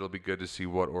that it'll be good to see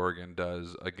what Oregon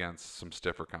does against some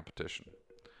stiffer competition.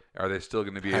 Are they still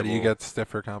going to be able? How do you get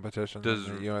stiffer competition than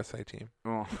the USA team?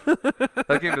 Well,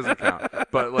 that game doesn't count.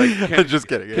 But just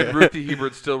kidding. Can Ruthie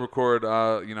Hebert still record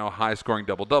high-scoring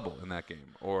double-double in that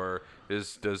game, or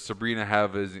does Sabrina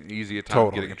have as easy a time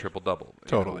getting a triple-double?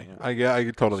 Totally. I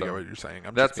totally get what you're saying.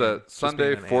 That's a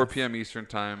Sunday, 4 p.m. Eastern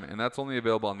Time, and that's only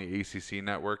available on the ACC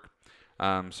network.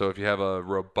 So if you have a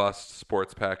robust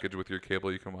sports package with your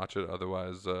cable, you can watch it.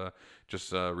 Otherwise,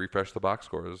 just refresh the box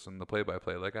scores and the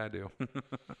play-by-play like I do.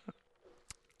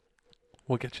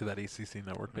 We'll get you that ACC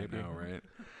network, baby. I know,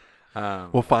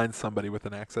 right? We'll find somebody with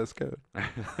an access code.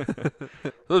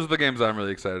 Those are the games I'm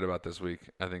really excited about this week.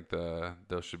 I think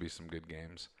those should be some good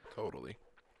games. Totally.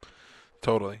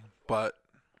 But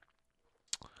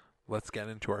let's get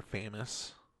into our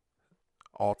famous,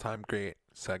 all-time great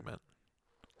segment.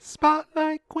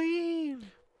 Spotlight Queen.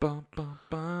 Bum, bum,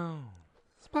 bum.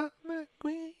 Spotlight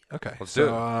Queen. Okay. Let's do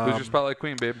it. Who's your Spotlight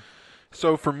Queen, babe?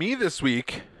 So for me this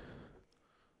week,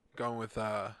 going with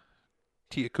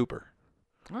Tia Cooper.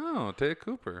 Oh, Tia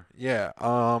Cooper. Yeah.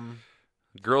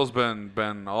 Girl's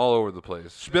been all over the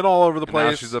place. She's been all over the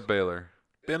place. Now she's at Baylor.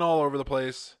 Been all over the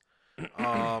place.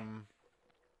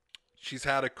 She's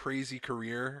had a crazy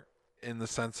career in the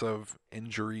sense of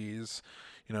injuries.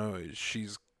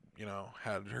 She's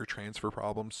had her transfer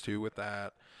problems too with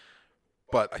that.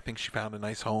 But I think she found a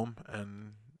nice home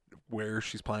and where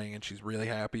she's playing, and she's really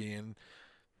happy, and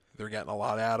they're getting a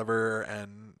lot out of her,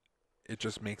 and it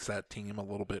just makes that team a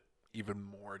little bit even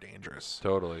more dangerous.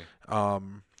 Totally.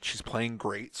 She's playing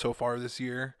great so far this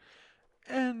year,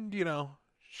 and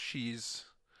she's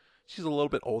a little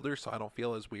bit older, so I don't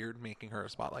feel as weird making her a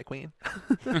spotlight queen.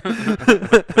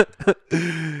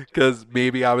 Because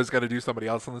maybe I was gonna do somebody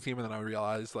else on the team, and then I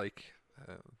realized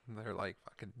they're like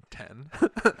fucking 10.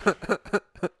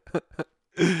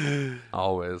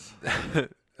 Always.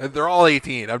 They're all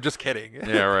 18. I'm just kidding.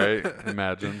 Yeah, right.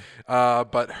 Imagine.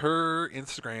 But her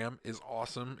Instagram is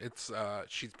awesome.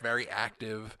 She's very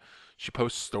active. She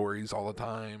posts stories all the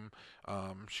time.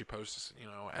 She posts,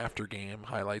 after game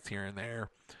highlights here and there.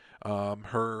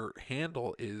 Her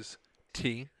handle is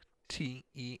TTEA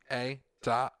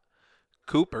Cooper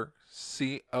COOPER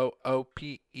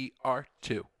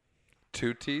 2.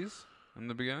 2 T's in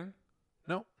the beginning?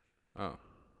 No, Oh.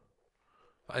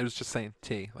 I was just saying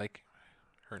T, like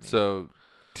her name. So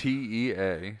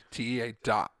TEA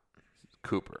dot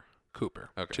Cooper. Cooper.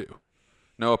 Okay. 2.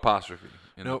 No apostrophe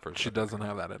in Nope, the first she letter. doesn't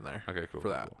have that in there. Okay, cool. For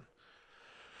cool, that. cool.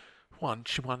 One,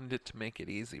 she wanted it to make it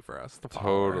easy for us to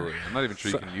follow her. Totally. I'm not even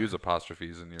sure you can use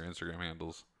apostrophes in your Instagram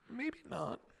handles. Maybe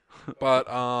not. But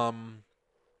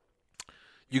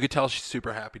you could tell she's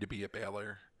super happy to be at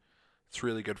Baylor. It's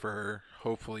really good for her.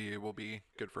 Hopefully it will be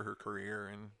good for her career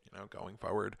and, going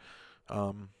forward.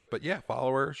 But yeah,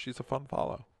 follow her. She's a fun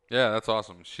follow. Yeah, that's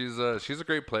awesome. She's a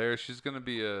great player. She's going to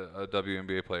be a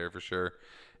WNBA player for sure.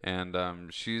 And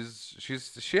she's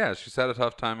had a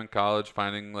tough time in college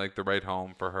finding like the right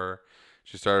home for her.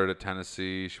 She started at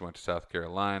Tennessee, she went to South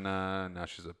Carolina, and now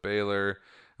she's at Baylor.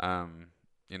 And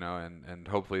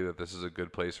hopefully that this is a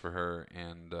good place for her,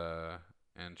 and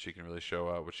she can really show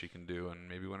out what she can do and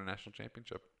maybe win a national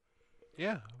championship.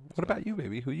 Yeah. What about you,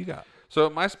 baby? Who you got? So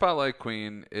my spotlight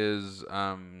queen is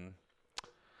Aaliyah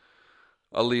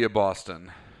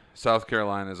Boston. South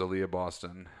Carolina's Aaliyah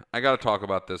Boston. I got to talk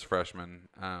about this freshman.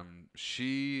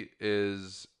 She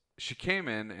came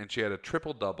in and she had a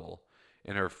triple-double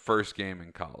in her first game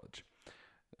in college.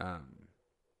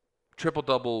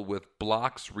 Triple-double with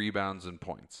blocks, rebounds, and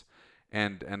points.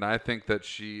 And I think that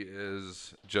she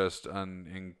is just an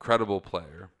incredible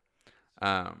player.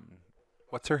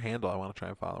 What's her handle? I want to try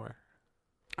and follow her.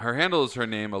 Her handle is her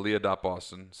name,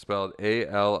 Aaliyah.Boston, spelled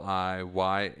ALIYAH.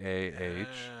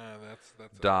 That's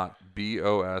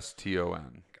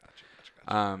 .BOSTON.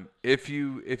 Gotcha. If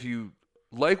you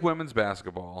like women's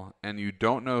basketball and you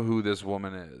don't know who this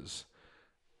woman is,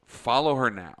 follow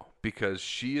her now, because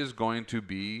she is going to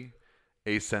be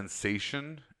a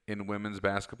sensation in women's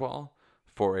basketball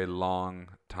for a long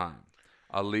time.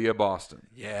 Aaliyah Boston.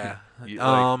 Yeah.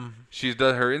 She's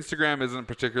done, her Instagram isn't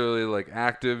particularly like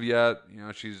active yet.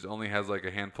 She's only has like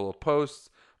a handful of posts,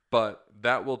 but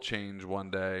that will change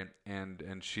one day, and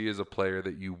she is a player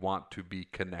that you want to be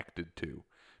connected to,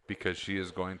 because she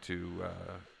is going to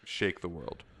shake the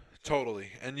world. Totally.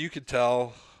 And you could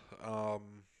tell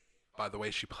by the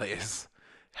way she plays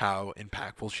how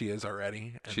impactful she is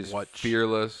already. And she's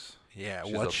fearless. Yeah,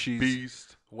 she's a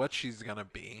beast. What she's going to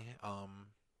be.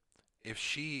 If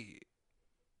she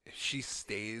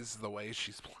stays the way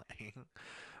she's playing,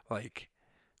 like,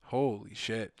 holy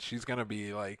shit, she's gonna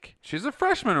be like. She's a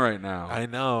freshman right now. I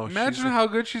know. Imagine how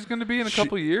good she's gonna be in a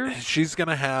couple years. She's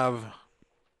gonna have.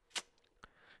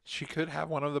 She could have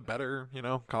one of the better,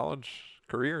 college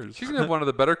careers. She's gonna have one of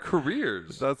the better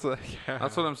careers. That's what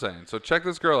I'm saying. So check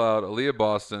this girl out, Aaliyah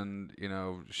Boston.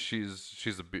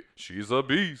 She's a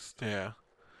beast. Yeah,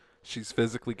 she's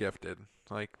physically gifted.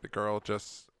 Like, the girl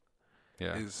just.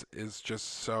 Yeah. Is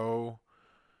just so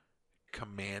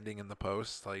commanding in the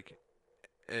post. Like,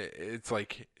 it's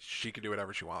like she can do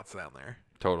whatever she wants down there.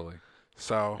 Totally.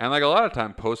 So, and like a lot of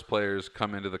time, post players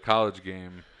come into the college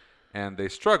game and they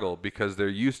struggle because they're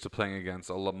used to playing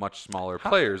against much smaller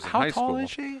players in high school. How tall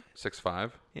is she?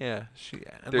 6'5". Yeah,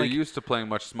 they're used to playing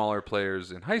much smaller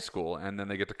players in high school, and then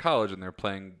they get to college and they're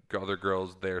playing other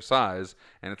girls their size,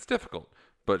 and it's difficult.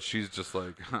 But she's just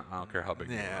like, I don't care how big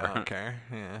you are. I don't care.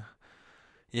 Yeah.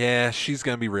 Yeah, she's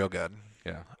going to be real good.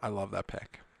 Yeah. I love that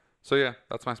pick. So, yeah,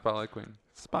 that's my Spotlight Queen.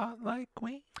 Spotlight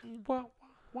Queen. Wow.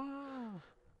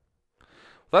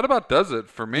 That about does it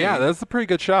for me. Yeah, that's a pretty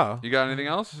good show. You got anything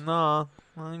else? No,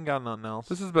 I ain't got nothing else.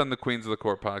 This has been the Queens of the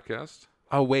Court podcast.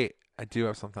 Oh, wait. I do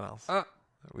have something else.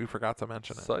 We forgot to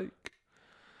mention it. Psych.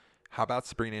 How about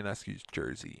Sabrina Ionescu's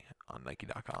jersey on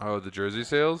Nike.com? Oh, the jersey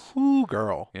sales? Ooh,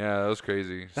 girl. Yeah, that was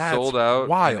crazy. That's sold out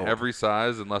wild. In every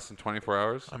size in less than 24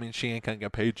 hours. I mean, she ain't going to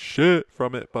get paid shit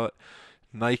from it, but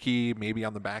Nike maybe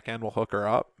on the back end will hook her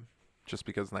up just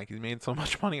because Nike's made so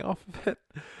much money off of it.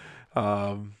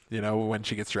 When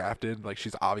she gets drafted, like,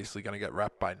 she's obviously going to get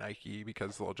repped by Nike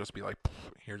because they'll just be like,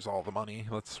 here's all the money.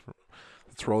 Let's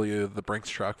roll you the Brinks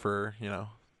truck for,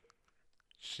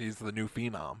 she's the new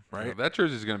phenom, right? That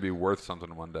jersey's going to be worth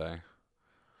something one day.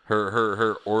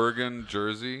 Her Oregon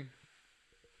jersey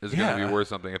is going to be worth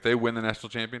something. If they win the national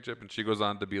championship and she goes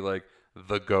on to be like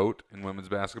the GOAT in women's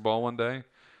basketball one day,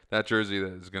 that jersey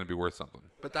is going to be worth something.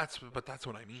 But that's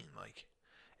what I mean. Like,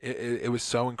 it was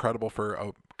so incredible for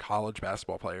a college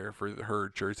basketball player for her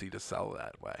jersey to sell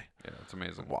that way. Yeah, it's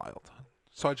amazing. Wild.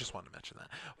 So I just wanted to mention that.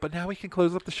 But now we can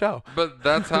close up the show. But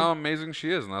that's how amazing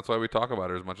she is, and that's why we talk about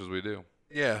her as much as we do.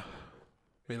 Yeah.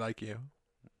 We like you.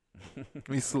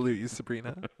 We salute you,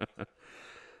 Sabrina.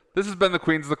 This has been the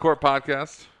Queens of the Court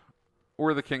podcast.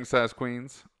 We're the King Size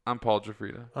Queens. I'm Paul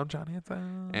Jafrida. I'm Johnny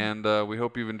Hansen. And we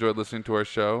hope you've enjoyed listening to our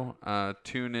show.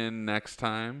 Tune in next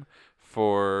time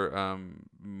for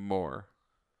more.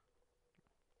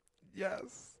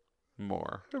 Yes.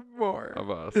 More More of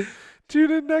us.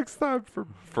 Tune in next time for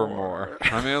more.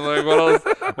 I mean, like,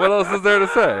 what else is there to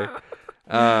say?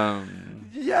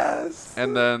 Yes.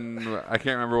 And then I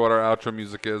can't remember what our outro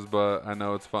music is, but I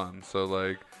know it's fun. So,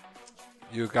 like,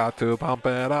 you got to pump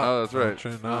it up. Oh, that's right.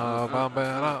 Pump it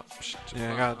up. You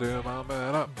got to pump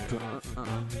it up.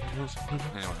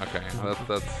 Anyway, okay.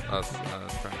 That's us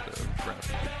trying to wrap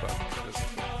it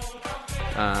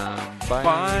up. Bye.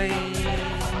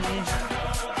 Bye.